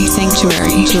 sanctuary,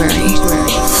 sanctuary, sanctuary.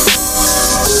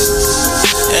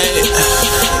 Hey,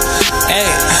 hey,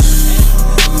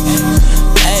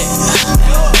 hey,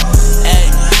 hey.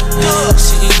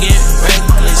 She can get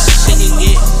reckless. She can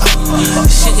get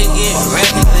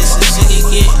reckless. She can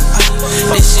get,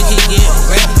 this shit can get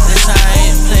reckless. I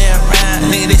ain't playing around,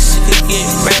 nigga. This shit can get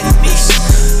reckless.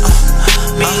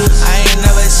 I ain't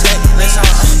never take this on.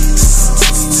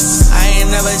 I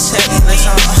ain't never take this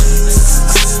on.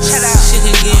 She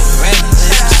can get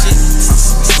reckless.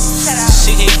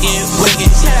 She can get wicked.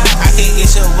 I can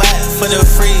get your wife for the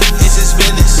free. It's just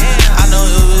business. I know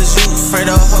it was you,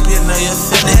 Fredo. Hope you know you're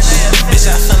finished. Bitch,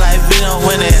 I feel like we don't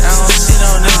win it. I don't see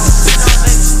no niggas.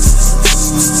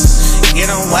 Get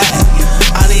on whack.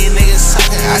 All these niggas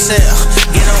talking. I said,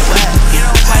 get on whack.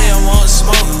 How you want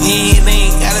smoke? You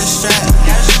ain't got a strap.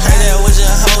 Heard that was your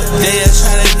hoe. They just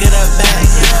try to get her back.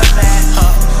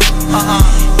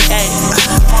 Hey,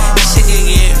 she can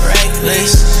get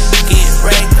reckless. Get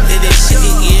reckless. This shit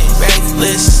can get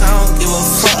reckless. I don't give a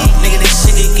fuck, nigga. This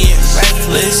shit can get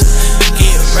reckless.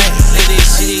 Get reckless. This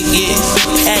shit can get,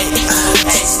 hey,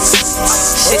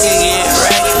 she can get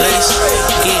reckless.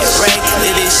 Get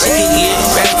reckless. This shit can get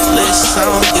reckless. I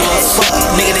don't give a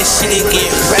fuck, nigga. This shit can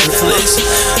get reckless.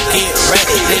 Get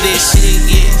reckless. This shit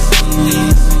can get.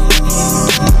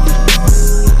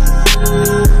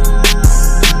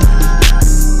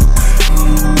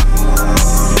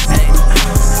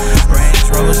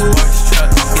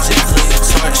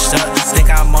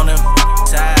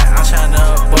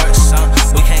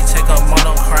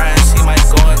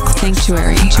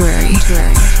 Sanctuary.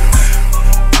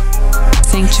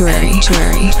 Sanctuary.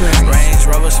 Range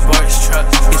Rover sports truck,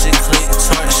 get your click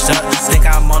torched up. Think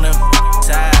I'm on the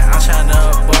side, I'm tryna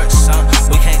abort some.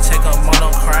 We can't take him on no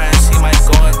crimes, he might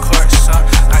go in court, son.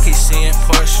 I keep seeing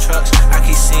Porsche trucks, I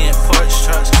keep seeing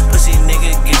Porsche trucks. Pussy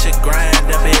nigga, get your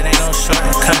grind up, it ain't no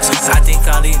shortcuts. I think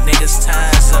all these niggas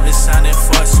times up, it sounding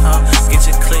forced, huh? Get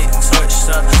your click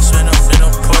torched up, spin up in a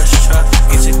Porsche truck.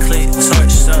 Get your click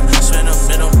torched up, spin up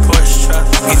in a Porsche truck.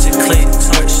 Get your click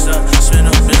torched up, spin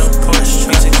up in a Porsche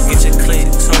truck. Get your click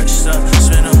torched up,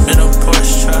 spin up in a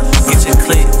Porsche truck. Get your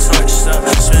click torched up,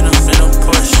 spin up in a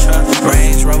Porsche truck.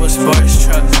 Range Rover sports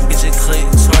truck, get your click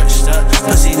torched up.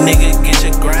 Pussy nigga, get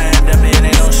your grind up, it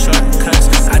ain't no shortcuts.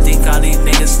 I think all these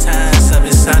niggas times up,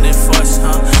 it sounding forced,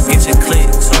 huh? Get your click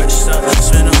torched up,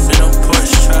 spin up in a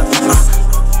Porsche truck.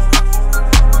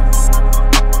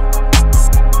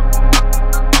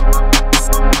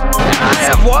 I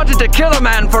have wanted to kill a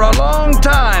man for a long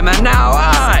time, and now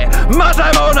I,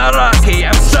 Masamon Araki,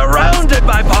 am surrounded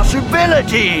by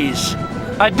possibilities.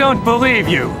 I don't believe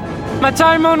you.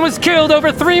 Mataimon was killed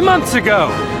over 3 months ago.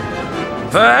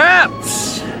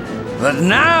 Perhaps, but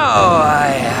now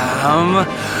I am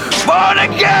born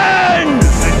again!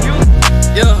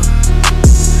 Yo,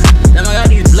 damn, I got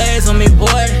these blades on me,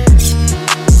 boy.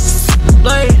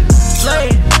 Blade.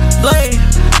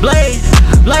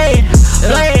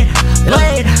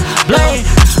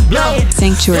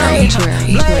 Sanctuary.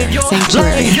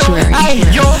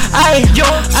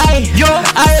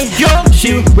 She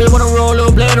really wanna roll a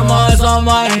little blade on mine, it's on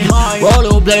mine. Roll a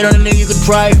little blade on a nigga, you can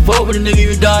try. Fuck with a nigga,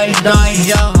 you die.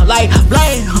 Yeah, like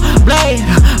blade,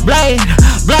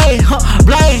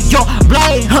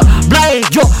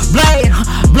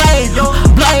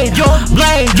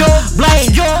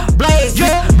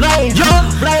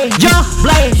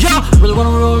 really wanna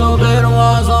roll a little blade on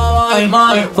mine, it's on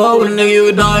mine. Fuck with a nigga,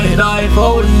 you die.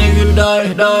 Fuck with a nigga,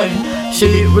 you die. She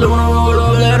really wanna roll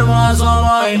a blade on mine, it's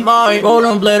on mine. Roll a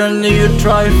blade on a nigga,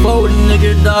 try. Fuck with a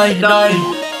nigga, die.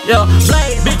 Yeah,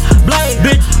 blade,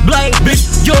 bitch,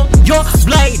 yo,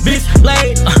 blade, bitch,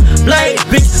 blade,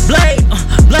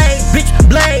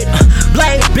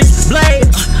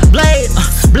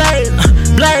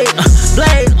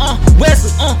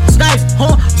 Wesley, Snipes,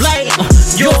 blade,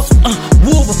 yo,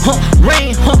 Woover,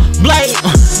 Rain, blade,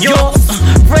 yo,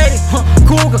 Freddy,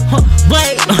 Cougar,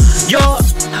 blade, yo,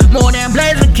 more than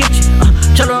blades in the kitchen,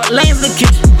 children lanes in the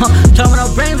kitchen, talking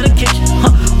about brains in the kitchen,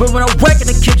 but when I work in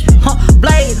the kitchen,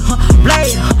 blade,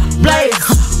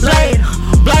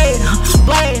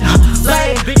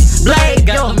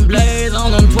 got them blades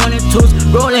on them 22s,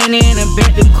 rolling in and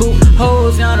bent the coupe.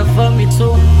 Hoes tryna fuck me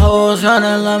too, hoes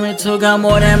tryna love me too. Got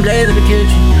more than blades in the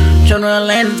kitchen, children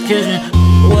land in the kitchen.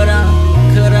 What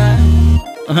could I?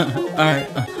 Alright,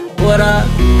 what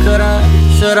could I?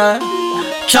 Should I?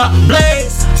 Chop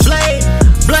blades,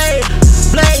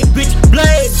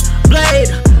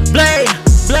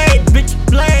 bitch,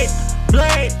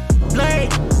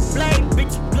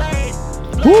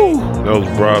 Woo! That was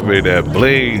Bravay, that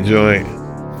Blade joint.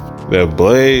 That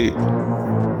Blade.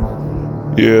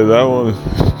 Yeah, that one.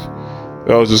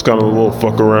 That was just kind of a little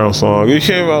fuck around song. It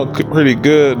came out pretty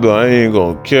good, though. I ain't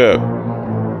gonna cap.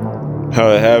 How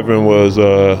it happened was,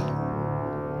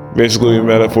 basically we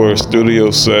met up for a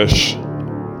studio sesh.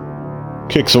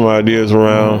 Kick some ideas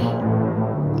around.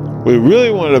 We really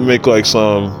wanted to make like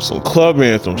some club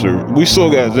anthems. We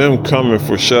still got them coming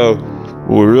for show.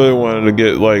 But we really wanted to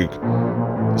get like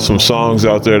some songs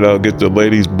out there that'll get the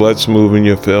ladies' butts moving,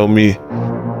 you feel me?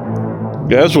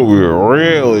 That's what we were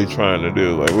really trying to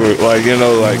do. Like we're like, you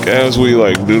know, like as we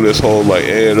like do this whole like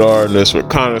A&R and this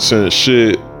reconnaissance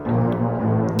shit,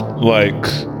 like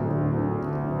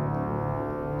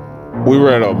we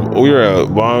were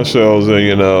at Bombshells and,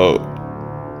 you know,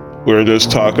 we were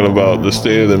just talking about the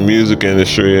state of the music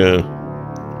industry, and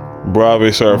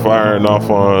Bravay started firing off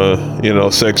on, you know,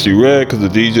 Sexy Red, because the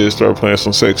DJ started playing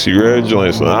some Sexy Red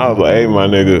joints, and I was like, hey, my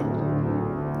nigga,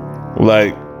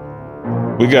 like,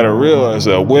 we gotta realize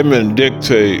that women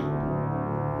dictate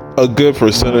a good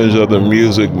percentage of the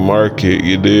music market,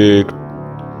 you dig?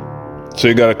 So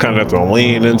you gotta kind of have to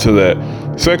lean into that.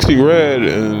 Sexy Red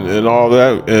and all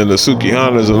that, and the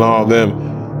Sukihanas and all them,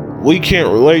 we can't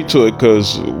relate to it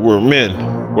because we're men.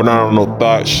 We're not on no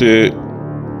thought shit.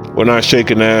 We're not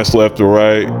shaking ass left or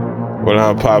right. We're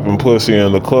not popping pussy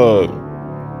in the club.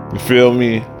 You feel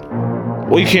me?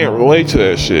 We can't relate to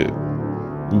that shit.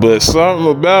 But something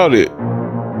about it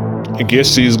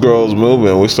gets these girls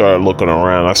moving. We started looking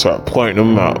around. I started pointing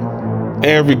them out.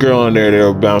 Every girl in there, they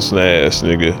were bouncing their ass,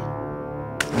 nigga.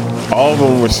 All of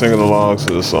them were singing along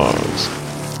to the songs.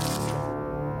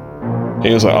 And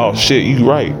he was like, oh shit, you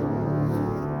right.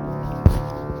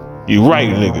 You right,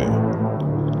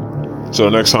 nigga. So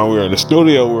next time we were in the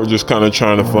studio, we were just kind of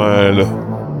trying to find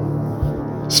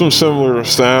some similar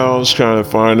sounds, trying to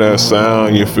find that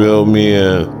sound, you feel me?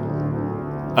 And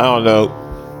I don't know,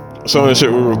 some of the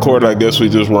shit we recorded, I guess we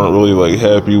just weren't really like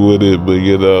happy with it, but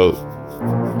you know,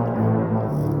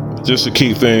 just to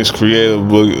keep things creative,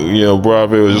 but you know,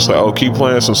 Bravay was just like, oh, keep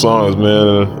playing some songs, man,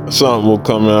 and something will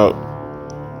come out.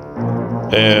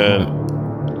 And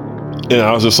you know,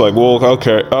 I was just like, well,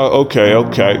 okay.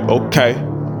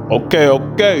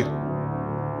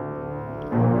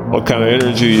 What kind of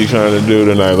energy you trying to do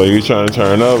tonight? Like, you trying to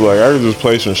turn up? Like, I could just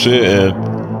play some shit, and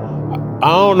I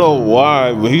don't know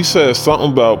why, but he said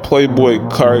something about Playboy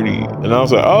Cardi, and I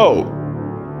was like, oh,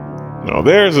 no,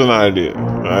 there's an idea.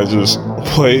 And I just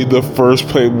played the first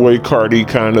Playboy Cardi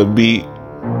kind of beat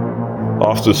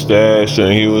off the stash,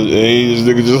 and he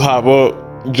just hop up,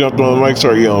 jumped on the mic,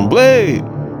 started yelling, Blade,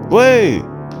 Blade,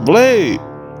 Blade,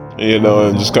 you know,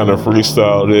 and just kind of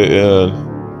freestyled it. And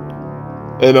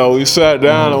you know, we sat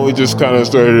down and we just kind of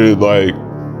started like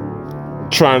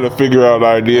trying to figure out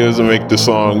ideas to make the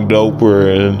song doper,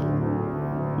 and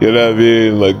you know what I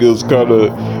mean? Like, it's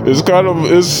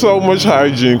so much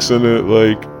hijinks in it.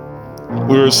 Like,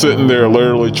 we were sitting there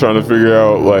literally trying to figure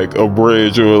out like a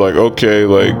bridge. We were like, okay,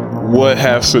 like what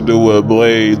has to do with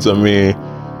blades? I mean,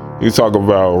 you talk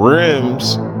about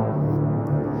rims.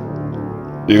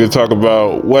 You can talk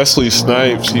about Wesley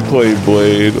Snipes, he played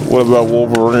Blade. What about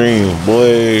Wolverine,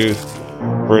 Blade,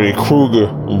 Freddy Krueger,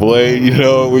 Blade? You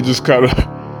know, we just kind of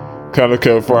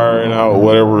kept firing out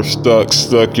whatever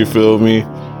stuck, you feel me?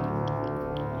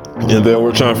 And then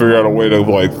we're trying to figure out a way to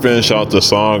like finish out the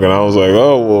song, and I was like,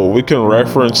 oh, well, we can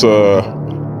reference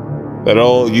that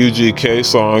old UGK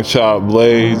song, Chop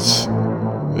Blades.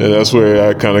 And that's where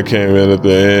I kind of came in at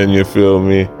the end, you feel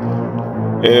me?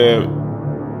 And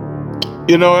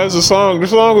you know, as the song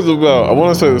was about, I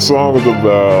want to say the song was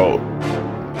about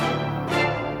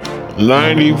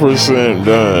 90%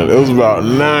 done. It was about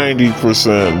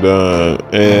 90% done.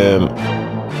 And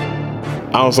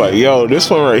I was like, yo, this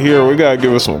one right here, we gotta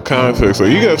give it some context. So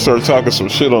you gotta start talking some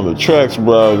shit on the tracks,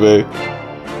 Bravay.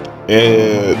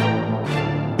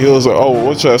 And he was like, oh,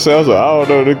 what should I say? I was like, I don't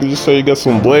know, they could just say you got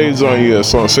some blades on you or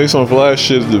something. Say some flash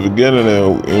shit at the beginning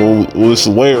and we'll just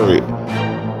layer it.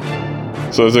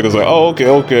 So this nigga's like, oh,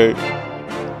 okay.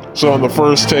 So on the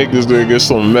first take, this nigga gets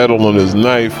some metal on his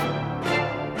knife,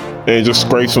 and he just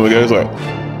scrapes him again. He's like,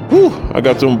 whew, I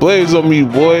got them blades on me,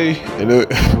 boy. And it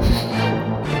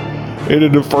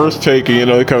did the first take, and you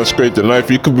know, he kind of scraped the knife.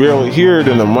 You could barely hear it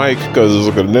in the mic because it's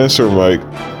a condenser mic.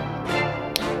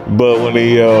 But when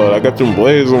he I got them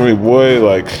blades on me, boy,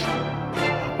 like,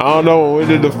 I don't know, when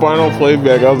we did the final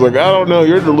playback, I was like, I don't know,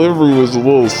 your delivery was a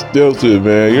little stilted,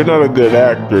 man. You're not a good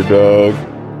actor, dog.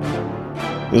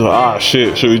 He's like, ah,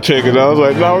 shit, should we check it out? I was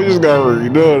like, no, we just gotta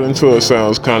redo it until it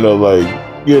sounds kind of like,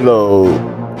 you know,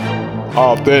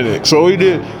 authentic. So we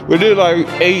did like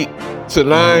 8 to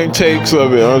 9 takes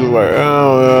of it. I was like,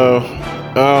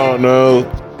 I don't know.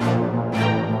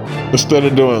 Instead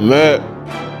of doing that,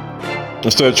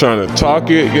 instead of trying to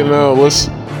talk it, you know, let's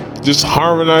just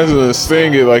harmonize it and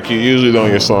sing it like you usually do on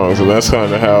your songs. And that's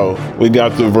kind of how we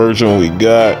got the version we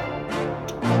got.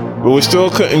 But we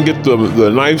still couldn't get the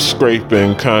knife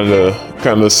scraping kind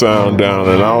of sound down.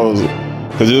 And I was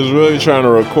just really trying to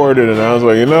record it. And I was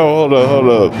like, you know, hold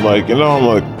up. Like, you know, I'm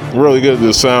like really good at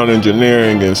the sound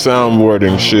engineering and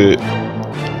soundboarding shit.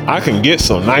 I can get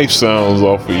some knife sounds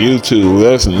off of YouTube.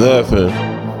 That's nothing.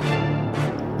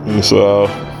 And so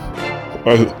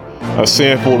I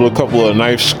sampled a couple of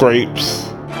knife scrapes,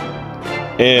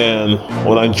 and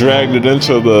when I dragged it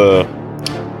into the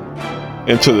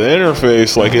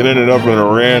interface, like, it ended up in a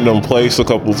random place a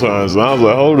couple times, and I was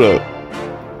like, hold up.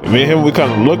 And me and him, we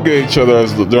kind of looked at each other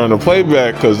during the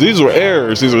playback, because these were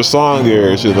errors, these were song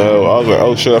errors, you know. I was like,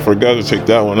 oh shit, I forgot to take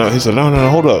that one out. He said, no,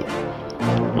 hold up.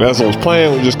 And as I was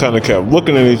playing, we just kind of kept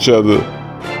looking at each other.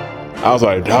 I was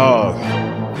like, dog,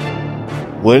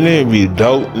 wouldn't it be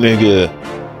dope, nigga,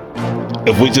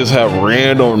 if we just have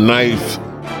random knife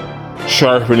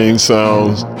sharpening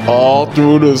sounds all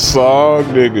through the song,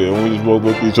 nigga? And we just both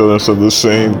looked at each other and said the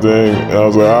same thing. And I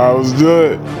was like, all right, let's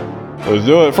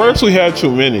do it. First we had too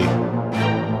many,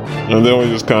 and then we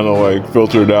just kind of like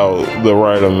filtered out the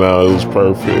right amount. It was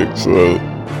perfect. So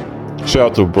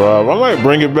shout out to Brav. I might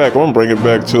bring it back. I'm gonna bring it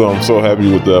back too. I'm so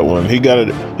happy with that one. He got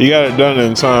it done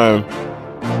in time.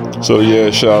 So yeah,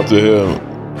 shout out to him.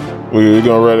 We're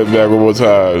gonna run it back one more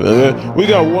time, and then we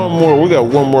got one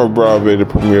more Bravay to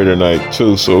premiere tonight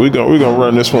too. So we're gonna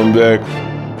run this one back.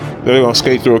 They're gonna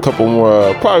skate through a couple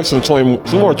more, probably some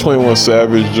more 21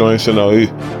 Savage joints. You know,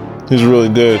 he's really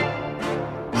good.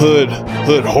 Hood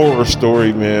horror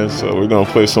story, man. So we're gonna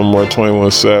play some more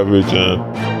 21 Savage, and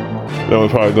then we're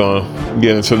probably gonna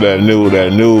get into that new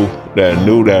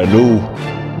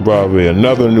Bravay,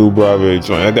 another new Bravay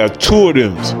joint. I got two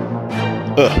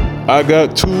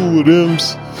of them.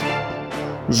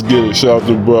 Let's get it. Shout out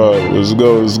to Bravay. Let's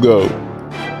go.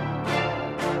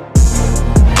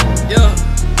 Yeah.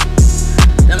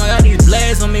 Damn, I got these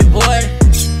blades on me, boy.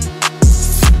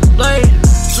 Blade.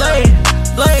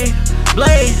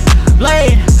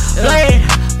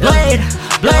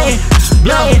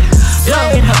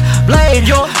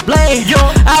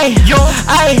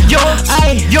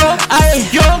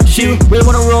 She really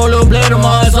wanna roll a little blade on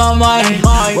mine, it's on mine.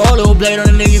 Roll a little blade on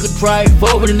a nigga, you could try.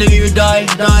 Fuck with a nigga, you die,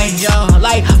 yeah.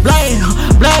 Like blade,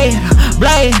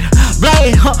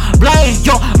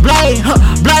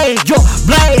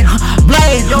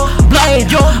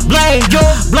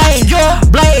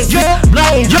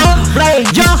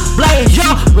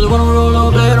 really wanna roll a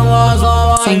little blade on mine, it's on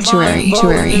mine. Sanctuary.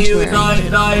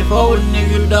 Die, fuck with a nigga,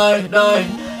 you die.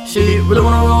 She really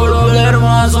wanna roll a blade on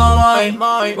mine, it's on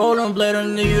mine. Roll a blade on a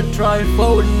nigga, you try.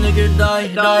 Fuck with a nigga,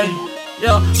 die.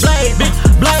 Yeah,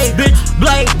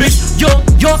 blade, bitch, yo,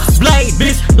 blade,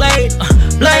 bitch, blade,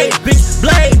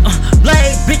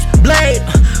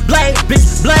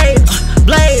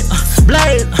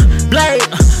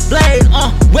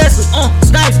 Wesley,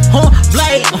 Snipes,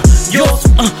 blade, yo,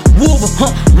 Woover,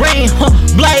 Rain,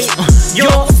 blade, yo,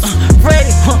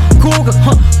 Freddy, Cougar,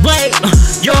 blade,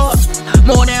 yo,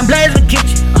 more than blades in the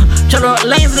kitchen, tell her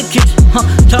lanes in the kitchen,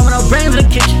 tell me no brains in the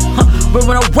kitchen, but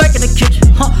when I work in the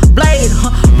kitchen, blade,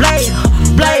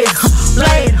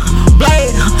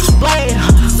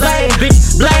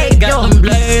 bitch, blade, got them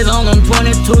blades on them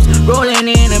 22s, rolling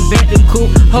in and bent the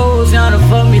coupe, hoes tryna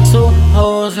fuck me too,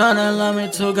 hoes tryna love me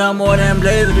too, got more than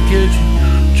blades in the kitchen,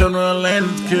 tryna land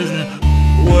in the kitchen,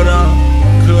 what up,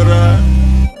 could I,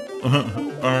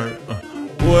 alright,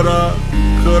 what up,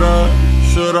 could I,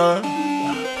 should I,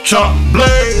 chop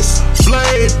blades,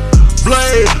 blade,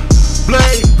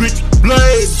 bitch,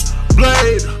 blade,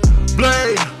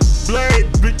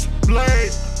 bitch,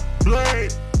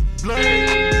 blade.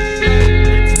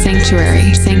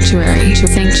 Sanctuary.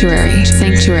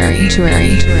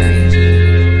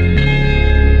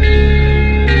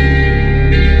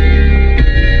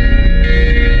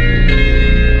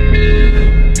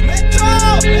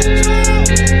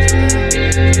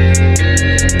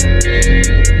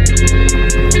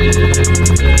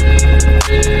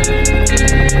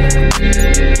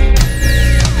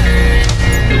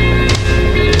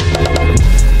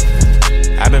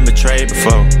 I've been betrayed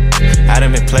before, I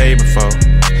done been played before,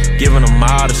 giving them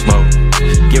all the smoke,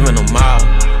 giving them all.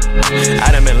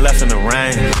 I done been left in the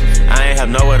rain, I ain't have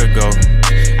nowhere to go.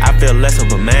 I feel less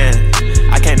of a man,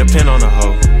 I can't depend on a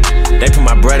hoe. They put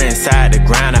my brother inside the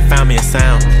grind, I found me a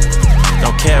sound.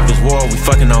 Don't care if it's war, we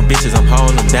fucking on bitches, I'm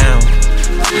holding them down.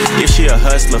 If she a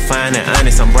hustler, fine and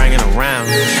honest, I'm bringing her around.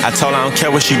 I told her I don't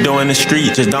care what she do in the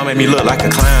street, just don't make me look like a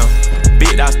clown.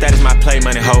 Big dog status, my play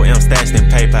money, whole M stashed in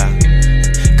PayPal.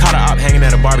 Caught her up hanging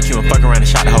at a barbecue and fuck around and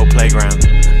shot the whole playground.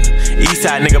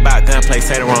 Eastside nigga about gunplay,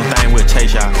 say the wrong thing, we'll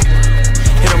chase y'all.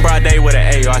 Hit him broad day with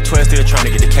an AR, 12 still trying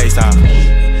to get the case off.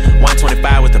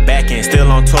 125 with the back end,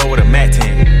 still on tour with a Mac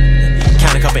 10.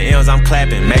 Count a couple M's, I'm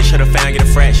clapping, make sure the fan get a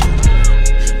fraction.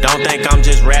 Don't think I'm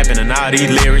just rapping and all these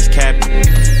lyrics capping.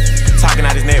 Talking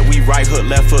out his neck, we right hook,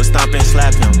 left foot, stomp and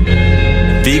slap him.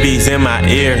 BB's in my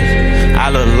ear, I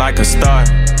look like a star.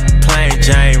 Plain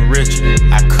Jane Richard,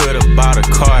 I could've bought a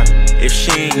car. If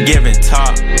she ain't giving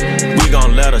talk, we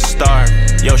gon' let her starve.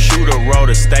 Yo, shooter wrote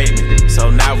a statement, so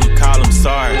now we call him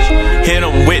Sarge. Hit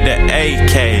him with the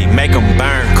AK, make him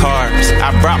burn cars.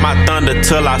 I brought my thunder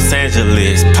to Los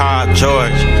Angeles, Paul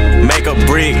George. Make a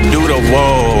brick, do the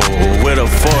whoa with a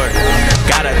fork.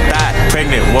 Got a thought,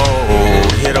 pregnant, whoa,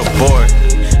 hit a board.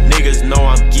 Niggas know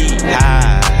I'm geek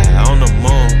high on the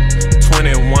moon.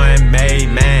 21 made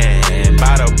man,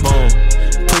 bada boom.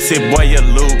 Pussy boy, you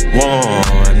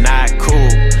lukewarm, not cool.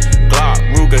 Glock,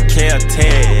 Ruger,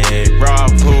 Kel-Tec, raw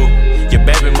poo. Your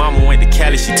baby mama went to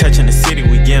Cali, she touching the city,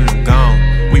 we getting them gone.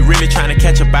 We really trying to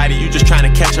catch a body, you just trying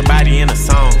to catch a body in a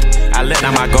song. I let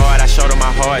down my guard, I showed her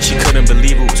my heart, she couldn't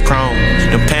believe it was chrome.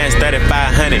 Them pants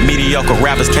 3500, mediocre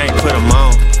rappers can't put them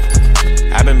on.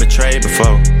 I've been betrayed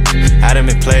before, I done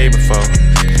been played before.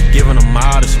 Giving them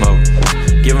all the smoke,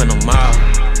 giving them all.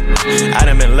 I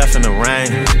done been left in the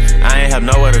rain, I ain't have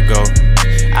nowhere to go.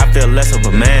 I feel less of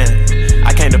a man,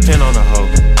 I can't depend on a hoe.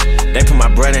 They put my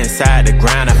brother inside the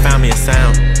grind, I found me a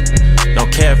sound.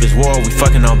 Don't care if it's war, we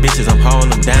fucking on bitches, I'm holding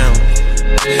them down.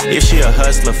 If she a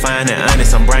hustler, fine and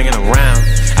honest, I'm bringing her around.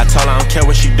 I told her I don't care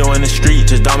what she do in the street,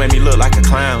 just don't make me look like a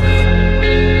clown.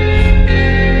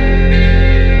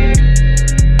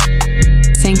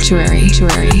 Sanctuary.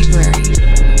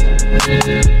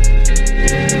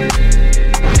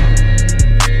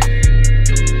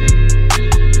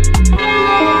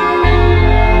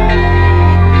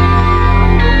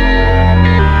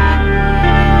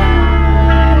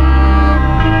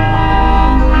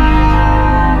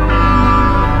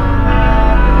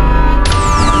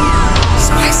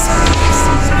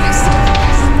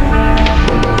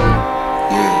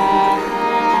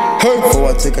 Before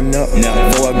I take a nap,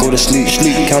 before I go to sleep,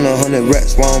 count 100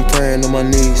 racks while I'm praying on my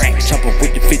knees. Chop up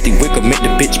with the 50 wicker, make the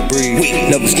bitch breathe.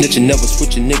 Never snitching, never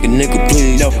switching, nigga,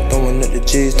 please. Throwing up the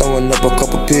cheese, throwing up a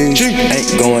couple pigs.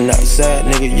 Ain't going outside,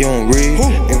 nigga, you don't read.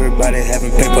 Everybody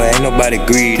having paper, ain't nobody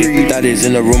greedy. That is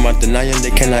in the room, I deny them,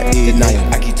 they cannot eat.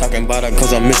 I keep talking about it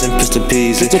cause I'm missing pistol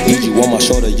pieces. Need you on my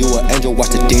shoulder, you an angel, watch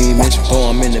the demons. Oh,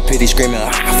 I'm in the pity screaming,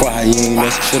 for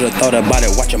hyenas. Should've thought about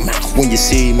it, watch your mouth when you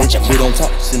see me. We don't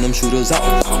talk, send them shooters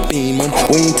out, beam them.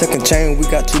 We ain't taking chain, we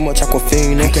got too much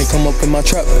aquafina. Can't come up in my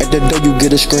trap, at the door you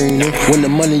get a screening. When the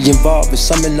money involved, it's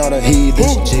something all the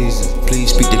heathens. Jesus,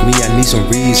 please speak to me, I need some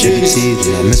reason.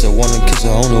 I miss her, wanna kiss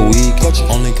her on the week.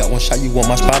 Only got one shot, you want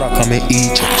my spot, I'll come and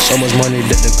eat you. So much money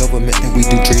that the government think we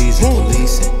do treason.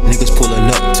 Policing, niggas pulling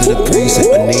up to the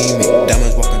precinct, anemic.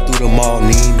 Diamonds walking through the mall,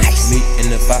 need me. Meet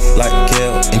in the fight like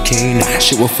Kel and Keenan.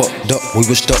 Shit was fucked up, we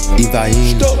was stuck,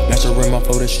 Evaine. Master in my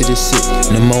flow, that shit is sick,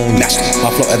 pneumonia. My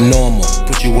flow abnormal,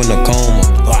 put you in a coma.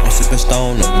 I'm sipping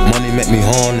stoner, money make me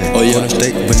horny. Wanna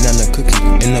steak, banana cookie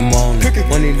in the morning.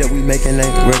 Money that we making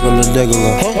ain't regular.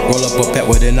 Roll up a pack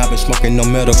with it, I've been smoking no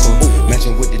medical.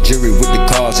 Matching with the jury, with the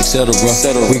cars, etc.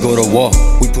 We go to war,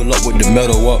 we pull up with the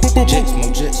metal up. Jets,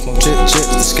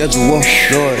 the schedule up.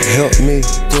 Lord help me,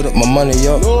 put up my money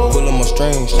up. Pull up my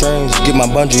strings, get my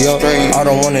bungee up. I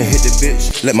don't wanna hit the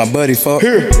bitch, let my buddy fuck.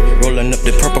 Rolling up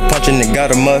the purple punching, it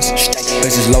got a must.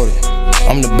 Face is loaded,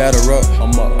 I'm the batter up.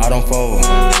 I don't fold,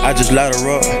 I just ladder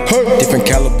up. Different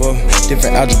caliber,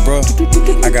 different algebra.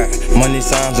 I got money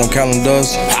signs on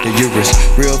calendars. The Euros,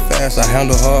 real fast, I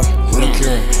handle her.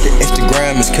 The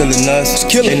Instagram is killing us.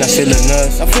 They not feeling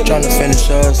us, trying to finish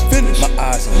us. My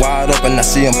eyes are wide open, I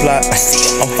see them plot.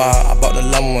 I'm fire, I bought the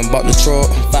Lambo and bought the truck.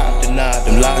 Deny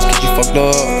them lies, get you fucked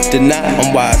up. Deny,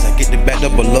 I'm wise, I get the back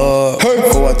up a lot.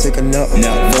 Before I take a nap,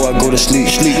 before I go to sleep,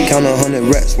 count 100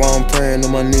 racks while I'm praying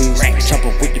on my knees. Chop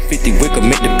up with the 50 wicker,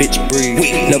 make the bitch breathe.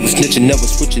 Never snitching, never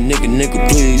switching, nigga,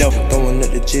 please. Throwing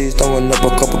up the cheese, throwing up a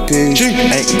couple pigs.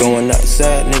 Ain't going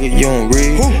outside, nigga, you don't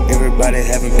read. Everybody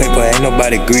having paper, ain't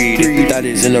nobody greedy. That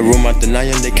is in the room, I deny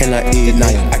them, they cannot eat.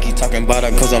 I keep talking about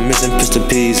it cause I'm missing pistol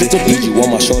pieces. Need you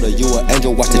on my shoulder, you an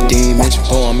angel, watch the demons.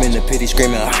 Oh, I'm in the pity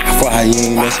screaming, for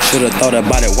hyenas. Should've thought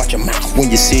about it, watch your mouth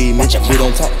when you see me. We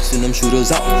don't talk, send them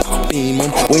shooters out, beam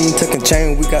them. We ain't taking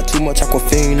chain, we got too much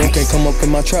aquafina. Can't come up in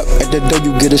my trap, at the door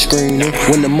you get a screening.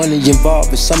 When the money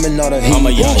involved, it's something all the heat. I'm a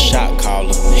young shot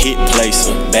caller, hit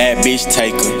placer, bad bitch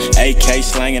taker, AK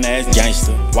slanging ass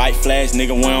gangster. White flash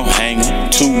nigga, we don't hang 'em.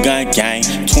 2-gun gang,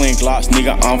 twin Glocks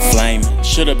nigga, I'm flaming.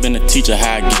 Should've been a teacher,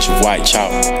 how I get you white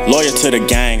chalk. Loyal to the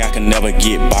gang, I can never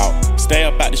get bought. Stay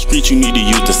up out the street, you need to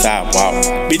use the sidewalk.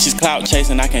 Bitches clout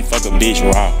chasing, I can't fuck a bitch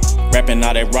raw. Rapping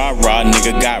all that raw,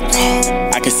 nigga got raw.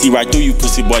 I can see right through you,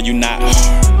 pussy boy, you not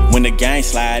hard. When the gang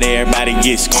slide, everybody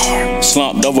gets scarred.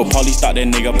 Slumped over, police thought that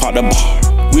nigga popped the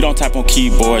bar. We don't type on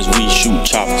keyboards, we shoot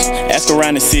choppers. Ask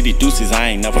around the city, deuces, I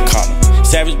ain't never caught them.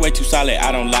 Savage way too solid,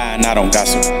 I don't lie and I don't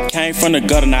gossip. Came from the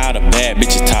gutter, now the bad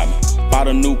bitches top me. Bought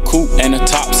a new coupe and the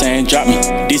top saying drop me.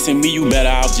 Dissing me, you better,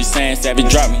 I was just saying savage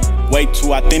drop me. Way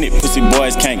too authentic, pussy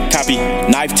boys can't copy.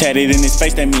 Knife tatted in his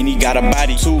face, that mean he got a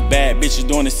body. 2 bad bitches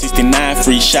doing the 69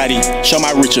 free shotty. Show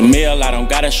my Richard Mill, I don't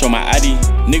gotta show my ID.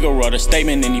 Nigga wrote a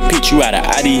statement and he picked you out of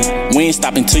ID. We ain't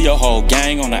stopping till your whole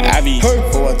gang on the Ivy.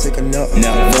 Before I take a nap,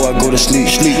 before I go to sleep,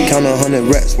 count 100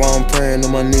 racks while I'm praying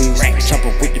on my knees. Chop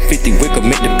up with the 50 wicker,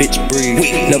 make the bitch breathe.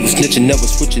 Never snitching, never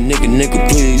switching, nigga,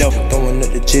 please. Throwing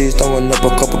up the cheese, throwing up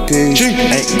a couple pigs.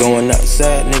 Ain't going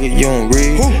outside, nigga, you don't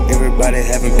read. Everybody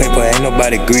having paper, ain't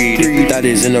nobody greedy. That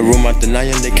is in the room, I deny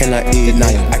them, they cannot eat.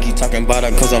 I keep talking about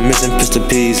it cause I'm missing pistol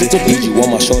pieces. Need you on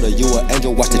my shoulder, you an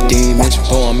angel, watch the demons.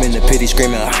 Oh, I'm in the pity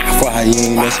screaming, for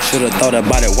hyenas. Should've thought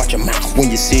about it, watch your mouth when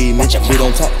you see me. We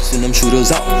don't talk, send them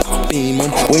shooters out, beam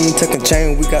them. We ain't taking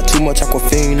chain, we got too much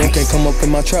aquafina. Can't come up in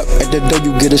my trap, at the door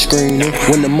you get a screening.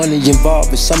 When the money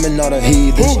involved, it's something all the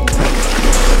heathens.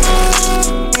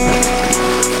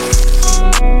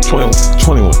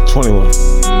 21.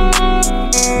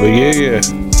 But yeah.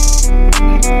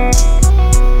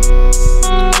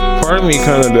 Part of me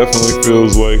kind of definitely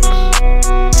feels like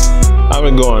I've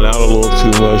been going out a little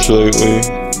too much lately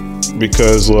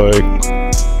because, like,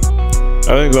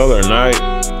 I think the other night,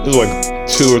 it was like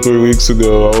 2 or 3 weeks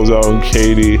ago, I was out in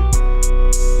Katy,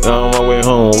 and on my way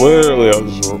home, literally, I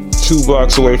was 2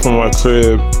 blocks away from my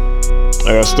crib.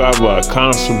 I got stopped by a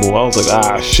constable. I was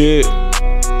like, shit.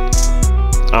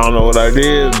 I don't know what I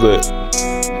did, but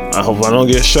I hope I don't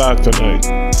get shot tonight.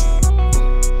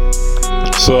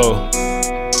 So,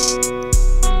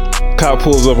 cop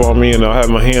pulls up on me and I'll have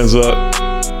my hands up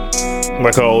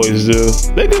like I always do.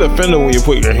 They get offended when you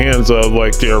put your hands up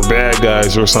like they're bad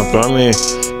guys or something. I mean,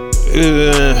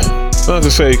 not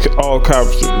to say all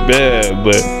cops are bad,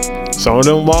 but some of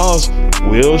them laws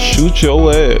will shoot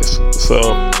your ass. So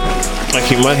I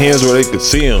keep my hands where they could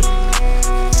see them.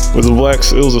 It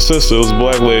was a sister, it was a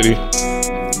black lady,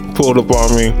 pulled up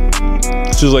on me.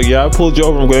 She was like, yeah, I pulled you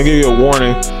over, I'm gonna give you a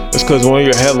warning. It's because one of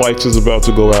your headlights is about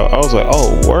to go out. I was like,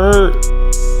 oh, word?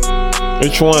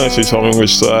 Which one? She told me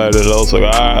which side, and I was like,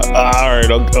 alright,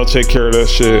 I'll take care of that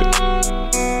shit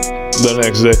the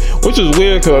next day. Which is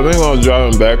weird, because I think when I was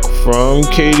driving back from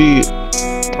Katy,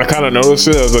 I kind of noticed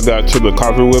it as I got to the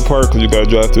Copperwood Park, because you gotta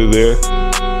drive through there.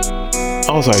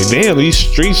 I was like, damn, these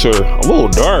streets are a little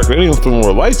dark. They didn't put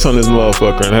more lights on this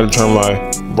motherfucker, and I had to turn my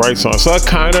brights on. So I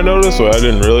kind of noticed, but I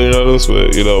didn't really notice,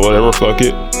 but you know, whatever, fuck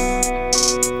it.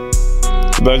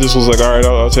 But I just was like, alright,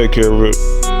 I'll take care of it.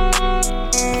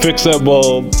 Fix that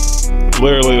bulb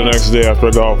literally the next day after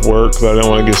I got off work, because I didn't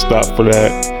want to get stopped for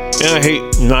that. And I hate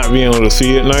not being able to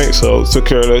see at night, so took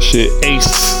care of that shit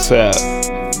ASAP.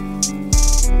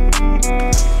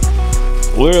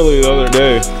 Literally the other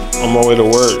day, on my way to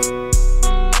work,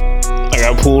 I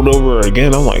got pulled over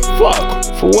again. I'm like, fuck,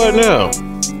 for what now?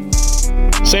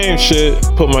 Same shit,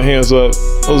 put my hands up.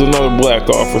 It was another black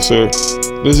officer.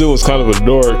 This dude was kind of a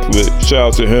dork, but shout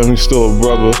out to him, he's still a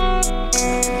brother.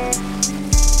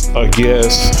 I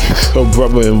guess, a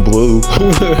brother in blue.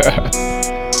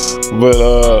 But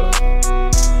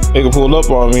nigga pulled up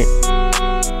on me,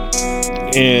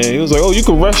 and he was like, oh, you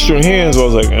can rest your hands. I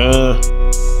was like, nah,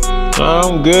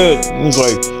 I'm good. He was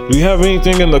like, do you have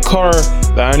anything in the car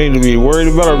that I need to be worried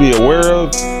about or be aware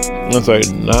of? And I was like,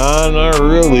 nah, not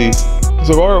really. He's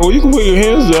like, alright, well, you can put your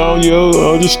hands down, yo.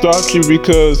 I'll just stop you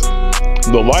because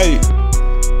the light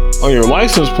on your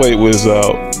license plate was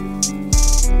out.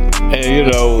 And you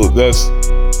know, that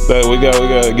we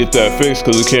gotta get that fixed,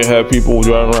 because we can't have people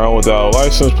driving around without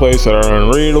license plates that are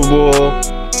unreadable,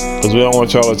 because we don't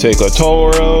want y'all to take a toll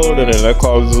road, and then that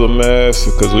causes a mess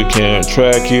because we can't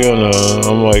track you. And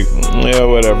I'm like, yeah,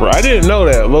 whatever. I didn't know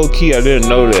that, low key. I didn't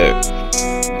know that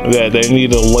they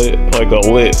need a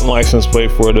lit license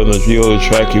plate for it in the Geo to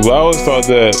track you. But I always thought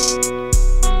that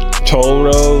toll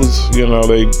roads, you know,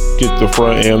 they get the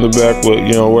front and the back, but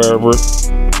you know, wherever.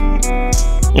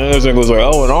 And everything was like,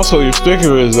 oh, and also your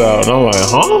sticker is out. And I'm like,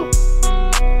 huh?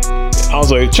 I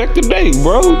was like, check the date,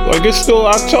 bro. Like, it's still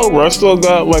October. I still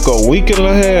got like a week and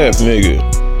a half, nigga.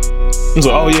 He's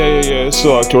like, oh, yeah, it's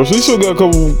still October. So you still got a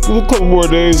couple more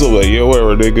days. I'm like, yeah,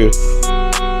 whatever, nigga.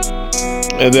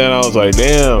 And then I was like,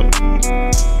 damn.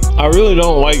 I really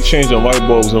don't like changing light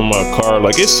bulbs in my car.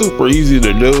 Like, it's super easy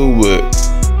to do, but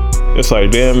it's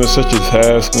like, damn, it's such a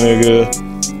task, nigga.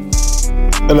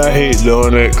 And I hate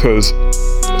doing it, because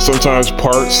sometimes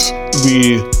parts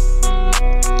be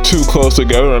too close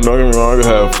together. And don't get me wrong, I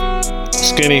have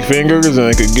skinny fingers and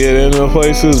I could get into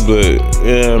places, but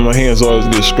yeah, my hands always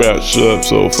get scratched up,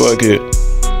 so fuck it.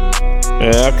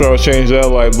 And after I changed that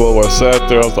light bulb, I sat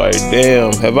there, I was like,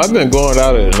 damn, have I been going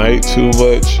out at night too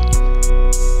much?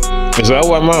 Is that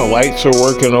why my lights are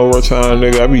working overtime,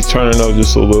 nigga? I be turning up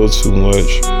just a little too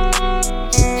much.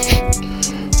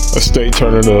 I stay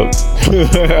turning up.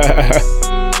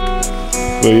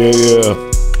 But yeah.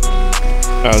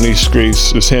 Out in these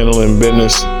streets, just handling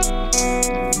business.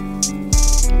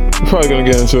 I'm probably gonna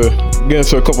get into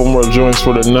a couple more joints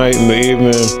for the night and the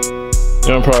evening.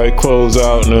 And I'll probably close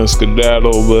out and then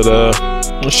skedaddle. But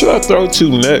what should I throw to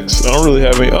next? I don't really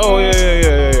have any. Oh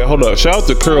yeah. Hold up. Shout out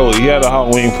to Curly. He had a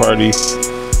Halloween party.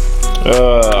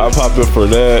 I popped up for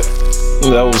that.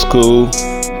 That was cool.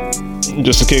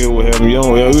 Just to kick it with him. We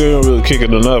don't really kick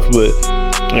it enough, but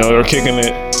you know, they're kicking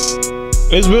it.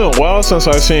 It's been a while since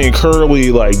I've seen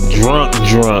Curly like drunk.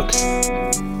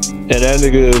 And that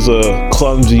nigga is a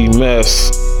clumsy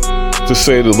mess, to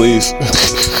say the least.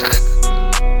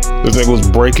 This nigga was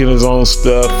breaking his own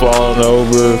stuff, falling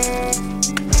over.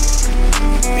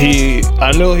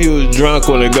 I knew he was drunk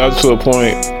when it got to a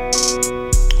point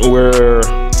where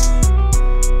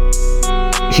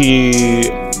he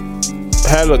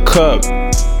had a cup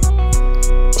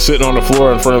sitting on the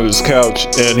floor in front of his couch,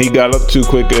 and he got up too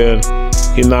quick and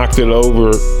he knocked it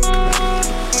over.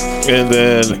 And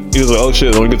then he was like, oh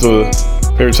shit, let me get to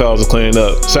the paper towels to clean it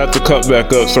up. Sat the cup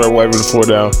back up, started wiping the floor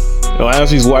down. And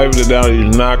as he's wiping it down, he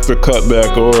knocked the cup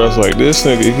back over. I was like, this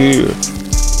nigga here.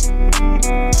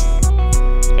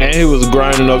 And he was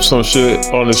grinding up some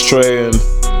shit on his tray, and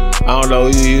I don't know,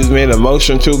 he just made a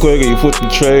motion too quick, and he put the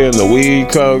tray and the weed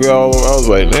kind of got all over. I was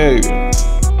like,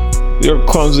 nigga, you're a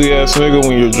clumsy ass nigga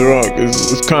when you're drunk.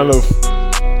 It's kind of,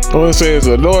 I wouldn't say it's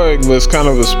annoying, but it's kind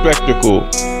of a spectacle.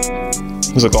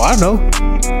 He's like, oh, I know.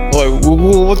 I'm like,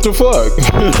 well, what the fuck?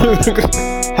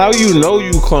 How you know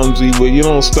you clumsy, but you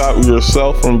don't stop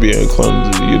yourself from being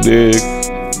clumsy, you dig?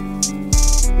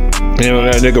 You know,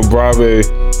 that nigga Bravay,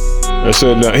 I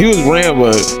said that he was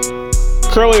rambling.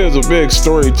 Curly is a big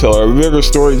storyteller, a bigger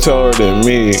storyteller than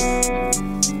me.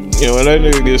 You know, when that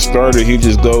nigga gets started, he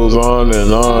just goes on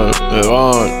and on and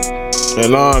on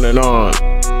and on and on.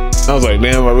 I was like,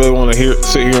 damn, I really want to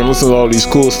sit here and listen to all these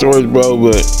cool stories, bro,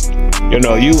 but you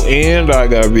know, you and I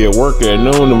gotta be at work at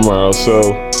noon tomorrow,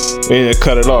 so we need to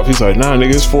cut it off. He's like, nah,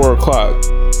 nigga, it's 4 o'clock.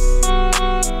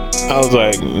 I was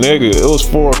like, nigga, it was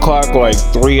 4 o'clock like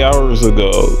 3 hours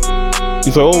ago.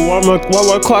 He's like, oh, why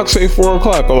my clock say 4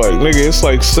 o'clock? I'm like, nigga, it's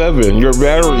like 7. Your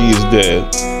battery is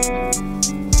dead.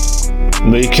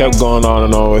 And he kept going on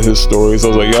and on with his stories. I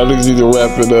was like, y'all niggas need to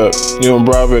wrap it up. You and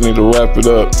Bravay need to wrap it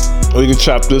up. We can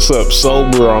chop this up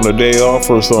sober on a day off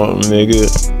or something, nigga.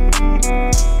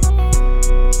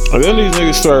 And then these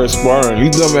niggas started sparring.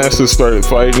 These dumbasses started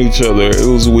fighting each other. It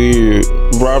was weird.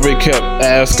 Bravay kept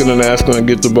asking and asking to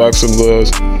get the boxing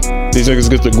gloves. These niggas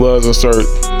get the gloves and start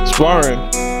sparring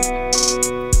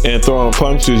and throwing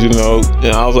punches, you know.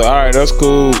 And I was like, alright, that's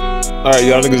cool. Alright,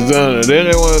 y'all niggas done. And then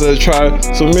they wanted to try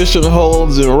submission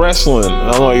holds and wrestling. And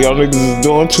I'm like, y'all niggas is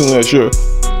doing too much. You're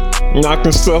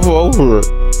knocking stuff over.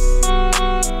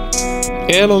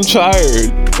 And I'm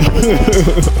tired.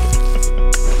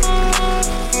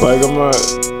 Like,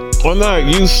 I'm not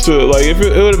used to, like, if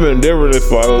it would have been different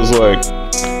if I was like,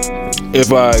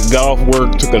 if I got off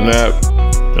work, took a nap,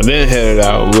 and then headed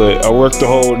out. But I worked the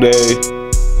whole day,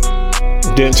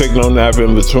 didn't take no nap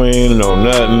in between, no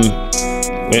nothing,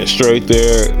 went straight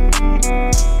there,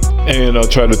 and you know,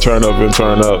 tried to turn up and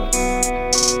turn up.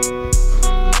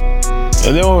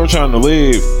 And then when we're trying to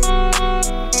leave,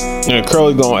 and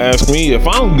Curly gonna ask me if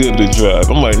I'm good to drive.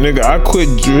 I'm like, nigga, I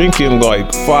quit drinking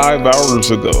like 5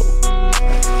 hours ago.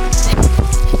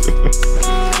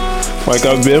 Like,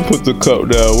 I've been put the cup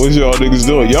down. What y'all niggas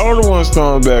doing? Y'all are the ones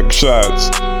throwing back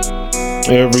shots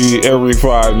every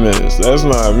 5 minutes. That's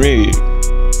not me.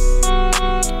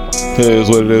 It is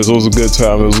what it is. It was a good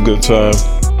time. It was a good time.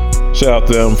 Shout out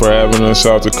to them for having us.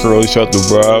 Shout out to Curly. Shout out to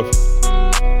Brav.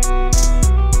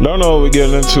 Don't know what we're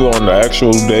getting into on the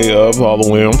actual day of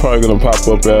Halloween. I'm probably gonna pop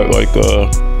up at like I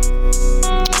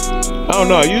don't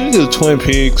know, I usually do Twin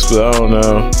Peaks, but I don't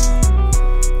know.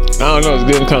 It's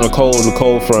getting kind of cold. The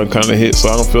cold front kind of hit, so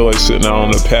I don't feel like sitting out on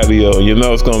the patio. You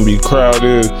know it's gonna be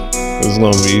crowded. There's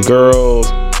gonna be girls,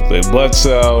 their butts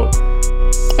out.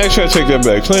 Actually, I take that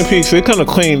back. Twin Peaks, they kind of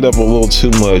cleaned up a little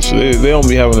too much. They don't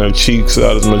be having their cheeks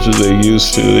out as much as they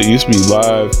used to. They used to be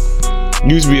live.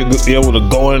 Used to be able to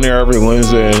go in there every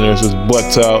Wednesday and there's just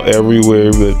butts out everywhere,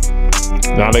 but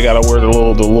now they gotta wear the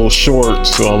little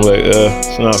shorts, so I'm like,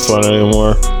 it's not fun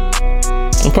anymore.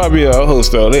 I'm probably a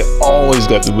host though. They always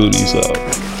got the booties out.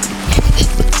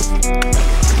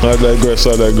 I digress.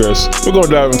 We're gonna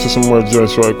dive into some more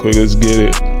joints right quick. Let's get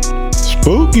it.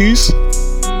 Spookies.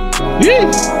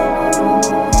 Yeah.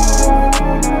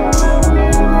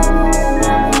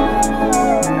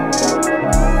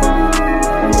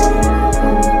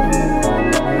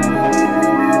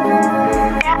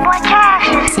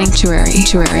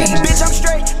 Sanctuary. Bitch, I'm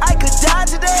straight, I could die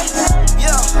today.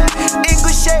 Yeah.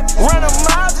 English shape, run a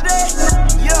mile today.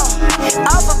 Yeah.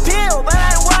 Off a pill, but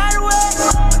I ain't wide awake.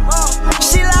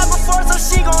 She lied before, so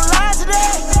she gon' lie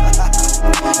today.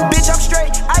 Bitch, I'm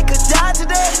straight, I could die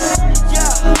today.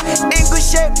 Yeah. English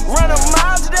shape, run a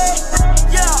mile today.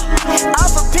 Yeah.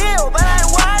 Off a pill, but I ain't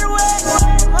wide awake.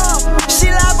 She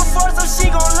lied before, so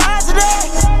she gon' lie today.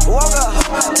 Woke up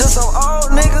to some old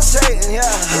niggas hating, yeah.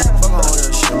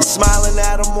 Smiling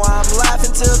at them while I'm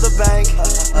laughing to the bank.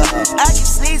 I keep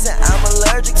sneezing, I'm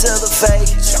allergic to the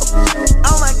fake.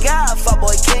 Oh my God, fuck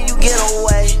boy, can you get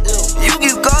away? You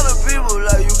keep calling people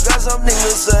like you got something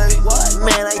to say.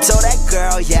 Man, I told that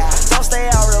girl, yeah, don't stay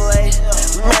out real late.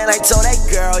 Man, I told that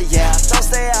girl, yeah, don't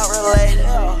stay out real late.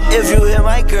 If you hit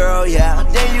my girl, yeah,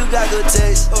 then you got good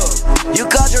taste. You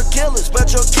called your killers,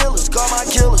 but your killers call my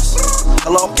killers.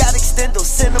 Hello, got extendo,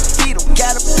 centipede,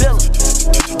 got a pillar.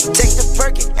 Take the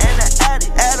Birkin and the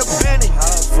addict, add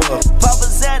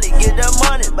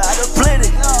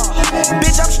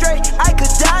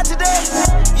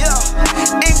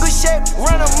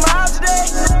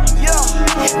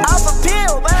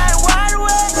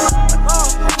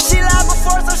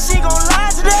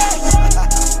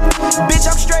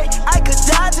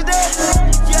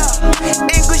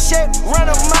shape,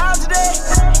 running miles today.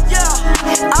 Yeah,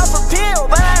 off a pill,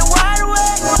 but I ain't wide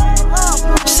awake.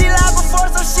 She lied before,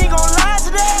 so she gon' lie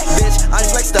today. Bitch, I'm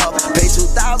flexed up, pay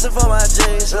 2,000 for my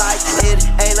jeans. Like it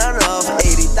ain't enough,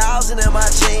 80,000 in my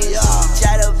jeans.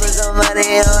 Try to put some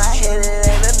money on my head, it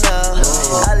ain't enough.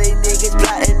 All these niggas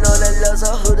plotting on the low,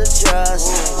 so who to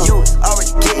trust? You was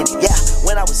already getting it, yeah,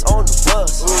 when I was on the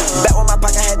bus. Back when my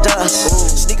pocket had dust,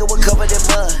 sneaker was covered in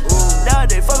mud.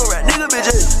 Nowadays, fuck around, nigga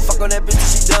bitches. Fuck on that bitch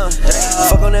till she done.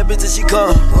 Fuck on that bitch till she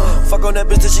come. Fuck on that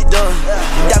bitch till she done.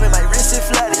 Diamond my wrist and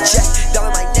flooded, check.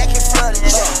 Diamond my neck and flooded,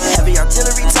 check. Heavy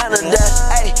artillery, time to death.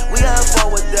 Ayy, we gon'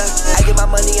 forward that. I get my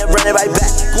money and run it right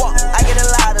back. Walk, I get a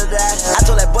lot of that. I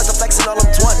told that boy to flexing on them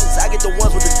 20s. I get the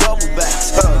ones with the double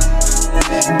backs.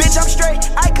 Bitch, I'm straight,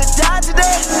 I could die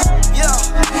today. Yo,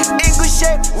 in good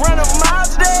shape, running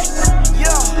miles today.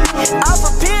 Yo, off a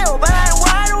pill, but I ain't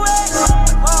wide awake.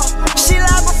 She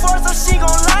lied before, so she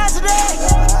gon' lie today.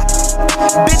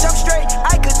 Bitch, I'm straight,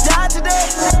 I could die today.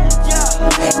 Yeah,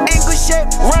 in good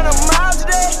shape, running miles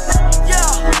today.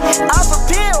 Yeah, off a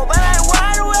pill, but I ain't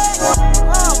wide awake.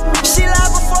 She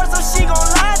lied before, so she gon'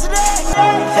 lie today.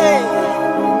 Hey.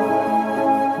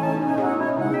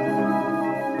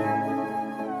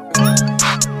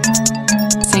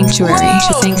 Sanctuary.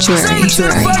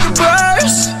 Sanctuary.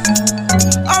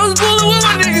 I was bullied with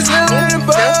my niggas living in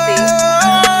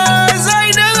bars. I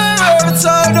ain't never ever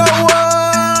told no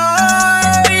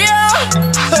one. Yeah.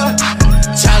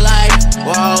 Trap life,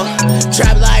 whoa.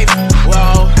 Trap life,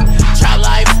 whoa. Trap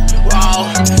life, whoa.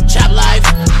 Trap life,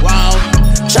 whoa.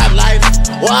 Trap life,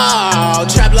 whoa.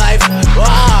 Trap life,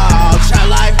 whoa. Trap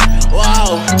life,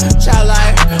 whoa. Trap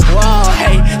life, whoa.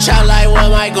 Hey, trap life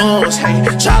with my goons. Hey,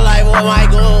 trap life with my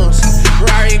goons.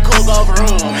 Rari cool go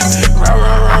vroom.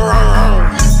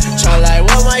 Try like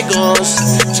what my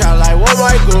goons. Try like what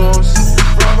my goons.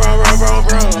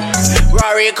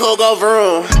 Rari cool go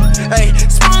vroom. Hey,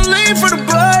 small lane for the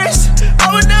boys.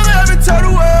 I would never ever tell the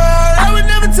word. I would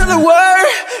never tell the word.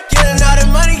 Getting all the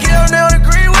money, get on there on the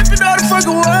green, whipping all the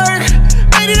fucking work.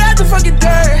 Made it out the fucking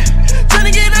dirt. Trying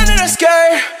to get under that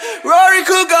skirt. Rory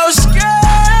cool go skirt.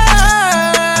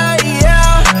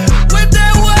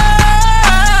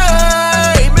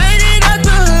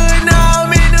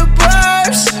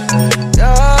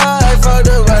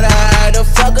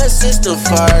 Sister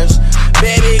first,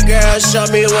 baby girl, show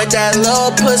me what that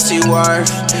little pussy worth.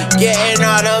 Getting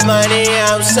all the money,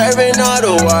 I'm serving all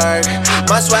the work.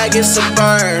 My swag is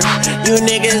suburban, you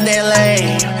niggas they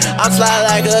lame. I fly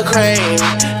like a crane,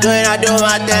 good I do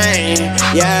my thing.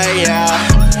 Yeah, yeah,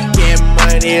 get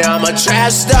money, I'm a trap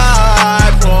star.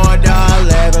 $4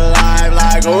 living life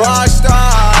like a rock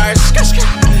star.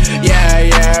 Yeah,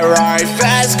 yeah, ride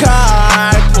fast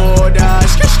car, pulled up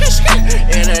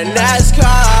in a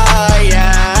NASCAR.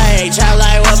 Yeah, hey, try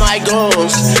like with my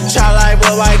goons, try like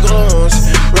with my goons.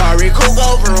 Rory cool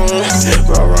go vroom,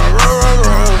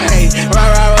 hey,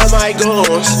 ride with my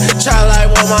goons, try like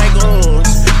with my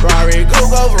goons. Rory cool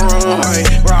go vroom, hey,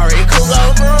 Rory cool go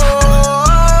vroom.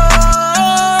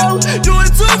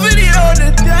 Doing 2 video on the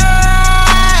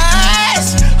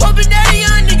dash, hoping that a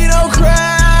young nigga don't crash.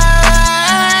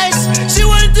 She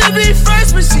wanted to be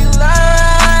first, but she last.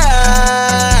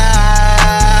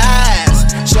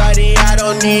 Shawty, I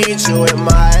don't need you in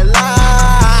my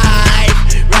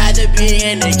life. Rather be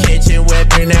in the kitchen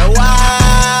whipping that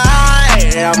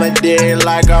white. I'ma dig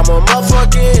like I'm a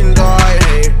motherfucking guy.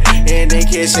 Hey, in the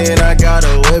kitchen, I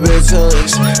gotta whip it till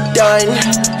it's done.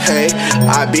 Hey,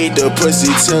 I beat the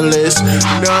pussy till it's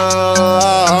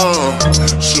numb.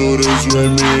 Shooters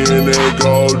with me and they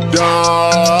go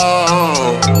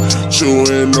down.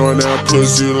 Chewing on that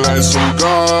pussy like some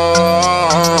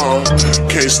gum.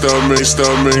 Can't stomach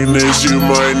this, you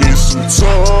might need some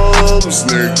Tums,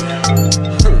 nigga.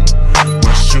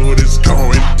 My shooters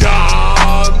going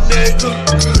down, nigga.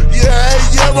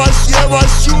 Yeah, my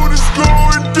shooters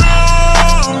going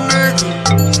down, nigga.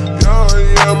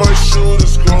 Yeah, my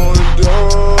shooters going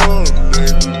down,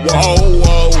 nigga.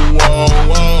 Whoa.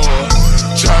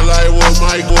 Try like with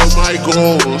my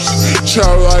goals.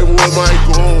 Try like with my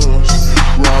goals.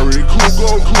 Rory cool go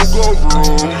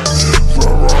vroom.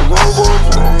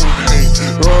 Hey,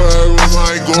 ride with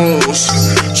my goals.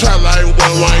 Try like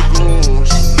with my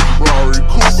goals. Rory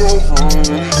cool go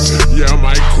vroom. Yeah,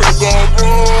 my quick go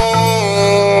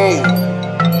vroom.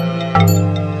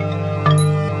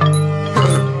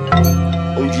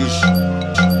 I'm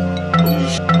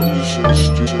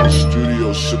just in the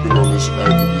studio sipping on this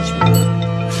activist, man.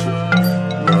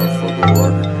 Nah, fucking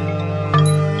rockin'.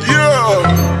 Yeah!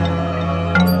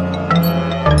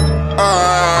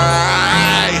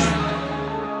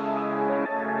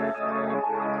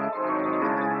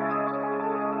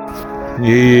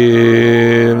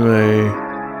 Yeah,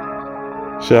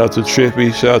 man. Shout out to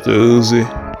Trippy, shout out to Uzi.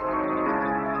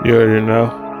 You already know.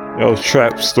 That was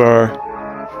Trap Star.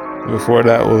 Before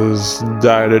that was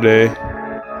Die Today.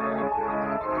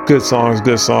 Good songs,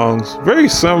 good songs. Very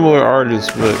similar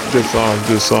artists, but good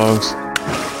songs.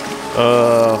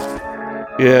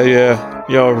 Yeah.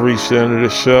 Y'all reached the end of the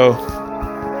show.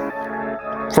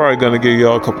 Probably gonna give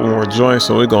y'all a couple more joints,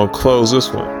 so we're gonna close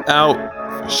this one out.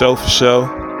 For show.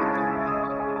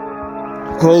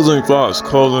 Closing thoughts,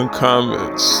 closing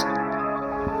comments.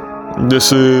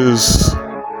 This is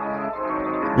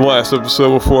the last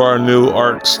episode before our new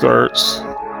arc starts.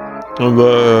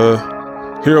 The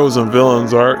Heroes and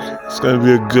Villains arc. It's gonna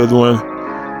be a good one.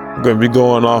 I'm gonna be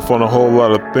going off on a whole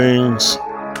lot of things.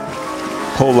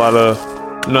 Whole lot of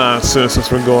nonsense that's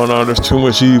been going on. There's too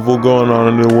much evil going on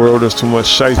in the world. There's too much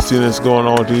shystiness going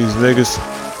on with these niggas.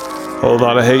 Whole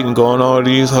lot of hating going on with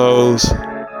these hoes.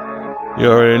 You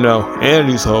already know. And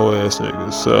these hoe ass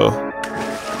niggas. So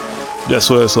that's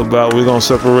what it's about. We're gonna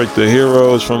separate the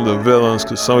heroes from the villains,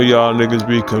 cause some of y'all niggas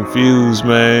be confused,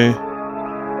 man.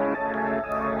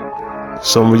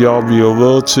 Some of y'all be a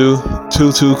little too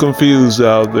confused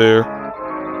out there.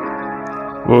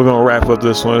 But we're gonna wrap up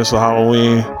this one. It's a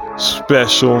Halloween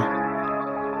special.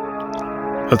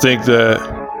 I think that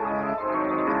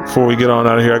before we get on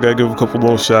out of here, I gotta give a couple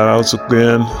little shout outs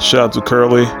again. Shout out to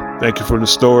Curly. Thank you for the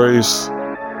stories.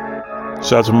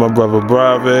 Shout out to my brother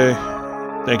Bravay.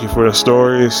 Thank you for the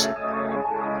stories.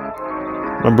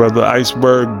 My brother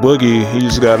Iceberg Boogie, he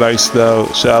just got iced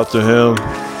out. Shout out to him.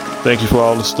 Thank you for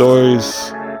all the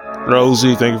stories.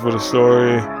 Rosie, thank you for the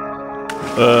story.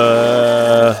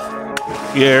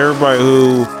 Yeah, everybody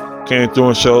who came through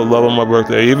and showed love on my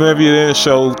birthday. Even if you didn't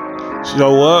show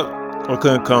up or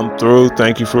couldn't come through,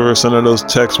 thank you for sending those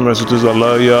text messages. I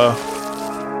love y'all.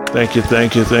 Thank you.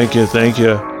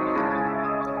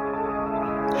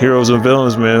 Heroes and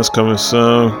Villains, man, it's coming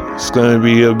soon. It's gonna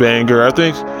be a banger. I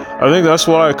think that's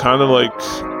why I kind of like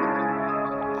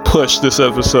pushed this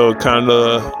episode kind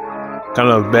of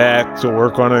back to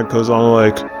work on it, because I'm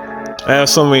like, I have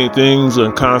so many things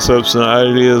and concepts and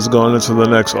ideas going into the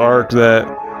next arc that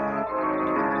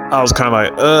I was kind of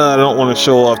like, I don't want to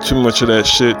show off too much of that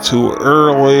shit too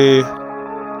early,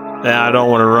 and I don't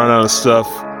want to run out of stuff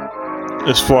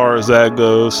as far as that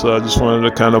goes. So I just wanted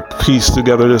to kind of piece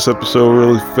together this episode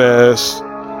really fast.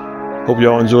 Hope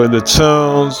y'all enjoyed the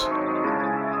tunes.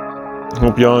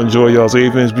 Hope y'all enjoy y'all's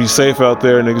evenings. Be safe out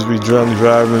there. Niggas be drunk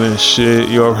driving and shit.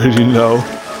 You already know.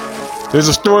 There's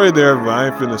a story there, but I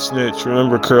ain't finna snitch.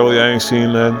 Remember Curly? I ain't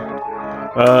seen that.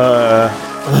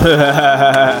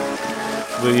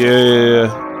 But yeah,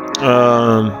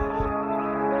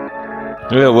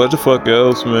 what the fuck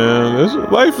else,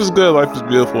 man? Life is good. Life is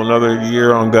beautiful. Another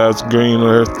year on God's green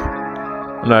earth.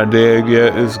 I'm not dead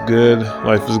yet. It's good.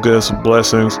 Life is good. Some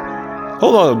blessings.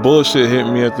 Whole lot of bullshit hit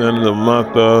me at the end of the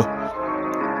month, though.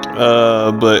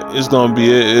 But it's gonna be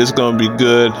it. It's gonna be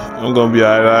good. I'm gonna be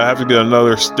alright. I have to get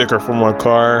another sticker for my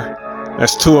car.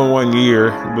 That's 2 in 1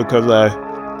 year because I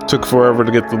took forever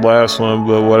to get the last one.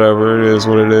 But whatever, it is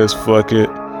what it is. Fuck it.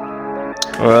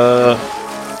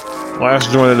 Last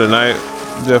joint of the night.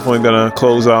 Definitely gonna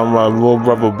close out my little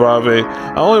brother Bravay.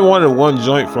 I only wanted one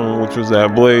joint from him, which was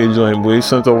that Bday joint, but he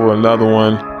sent over another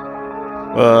one.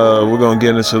 We're gonna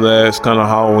get into that. It's kind of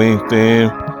Halloween theme.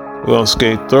 We're gonna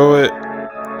skate through it.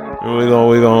 And we're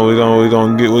gonna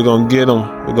get him.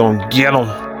 We're gonna get him.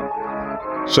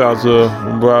 Shout out to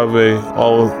Bravay.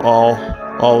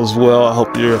 All is well. I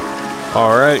hope you're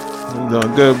all right. You're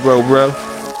doing good, bro.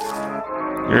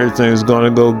 Everything's gonna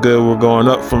go good. We're going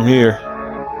up from here.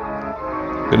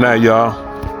 Good night, y'all.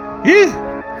 Yeah.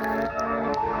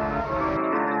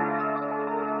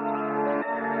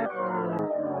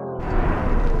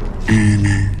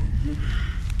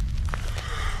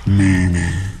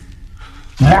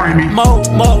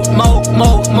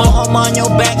 I'm on your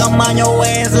back, I'm on your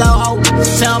ass, low.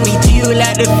 Tell me, do you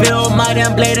like to feel my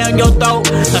damn blade on your throat?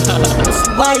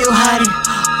 Why you hiding?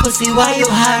 Pussy, why you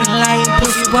hiding? Like,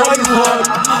 pussy, why you hiding?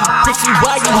 Pussy,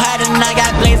 why you hiding? I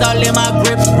got blades all in my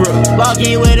grip.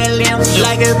 Walking with a limp,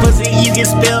 like a pussy you can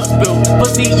spill.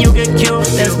 Pussy you can kill.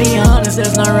 Let's be honest,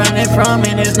 there's no running from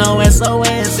it. There's no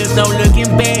SOS, there's no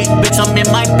looking back. Bitch, I'm in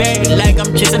my bag, like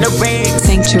I'm chasing the rag.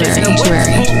 Sanctuary.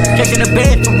 Get in the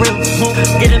bed for real.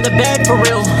 Get in the bag for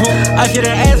real. I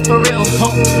should've asked for real.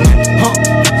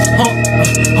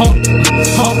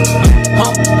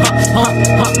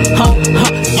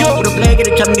 You with a blade, get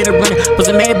a chop and get a running.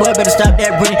 Pussy mad boy, better stop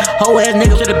that running. Whole ass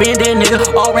nigga should've been that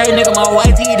nigga. All red nigga, my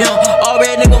white tee down. All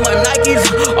red nigga, my Nikes.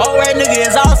 All red nigga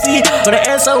is all see. For the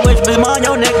SOH, bitch, I'm on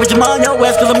your neck, bitch, I'm on your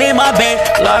west, cause I'm in my bed.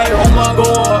 Like, oh my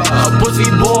god, pussy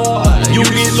boy, you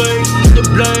get laid, the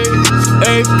blade,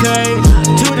 AK,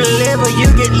 to deliver, you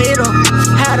get little.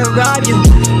 How to rob you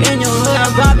in your hood, I'm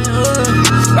Robin Hood,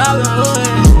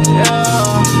 yeah.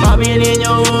 Robbing in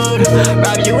your hood,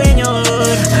 rob you in your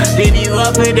hood, leave you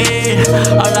up for dead.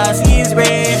 All I see is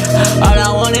red, all I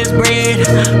want is bread.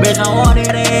 Bitch, I want it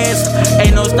ass,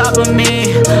 ain't no stopping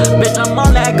me. Bitch, I'm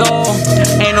on that goal,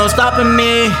 ain't no stopping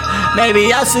me.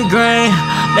 Maybe I see green,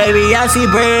 maybe I see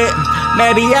bread,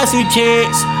 maybe I see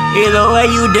chicks. Either way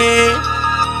you dead,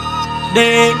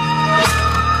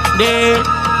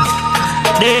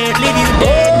 leave you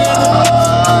dead, nigga.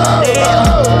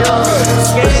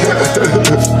 Scared.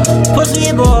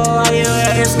 Pussy boy, you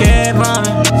ain't scared from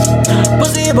me.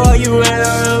 Pussy boy, you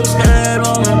ain't scared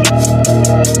from me.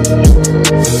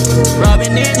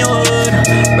 Robbing in your hood,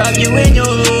 rob you in your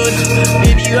hood,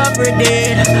 leave you up for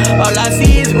dead. All I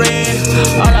see is red,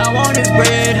 all I want is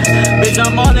bread. Bitch,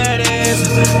 I'm on that ass,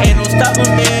 ain't no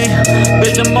stopping me.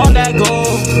 Bitch, I'm on that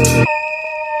goal.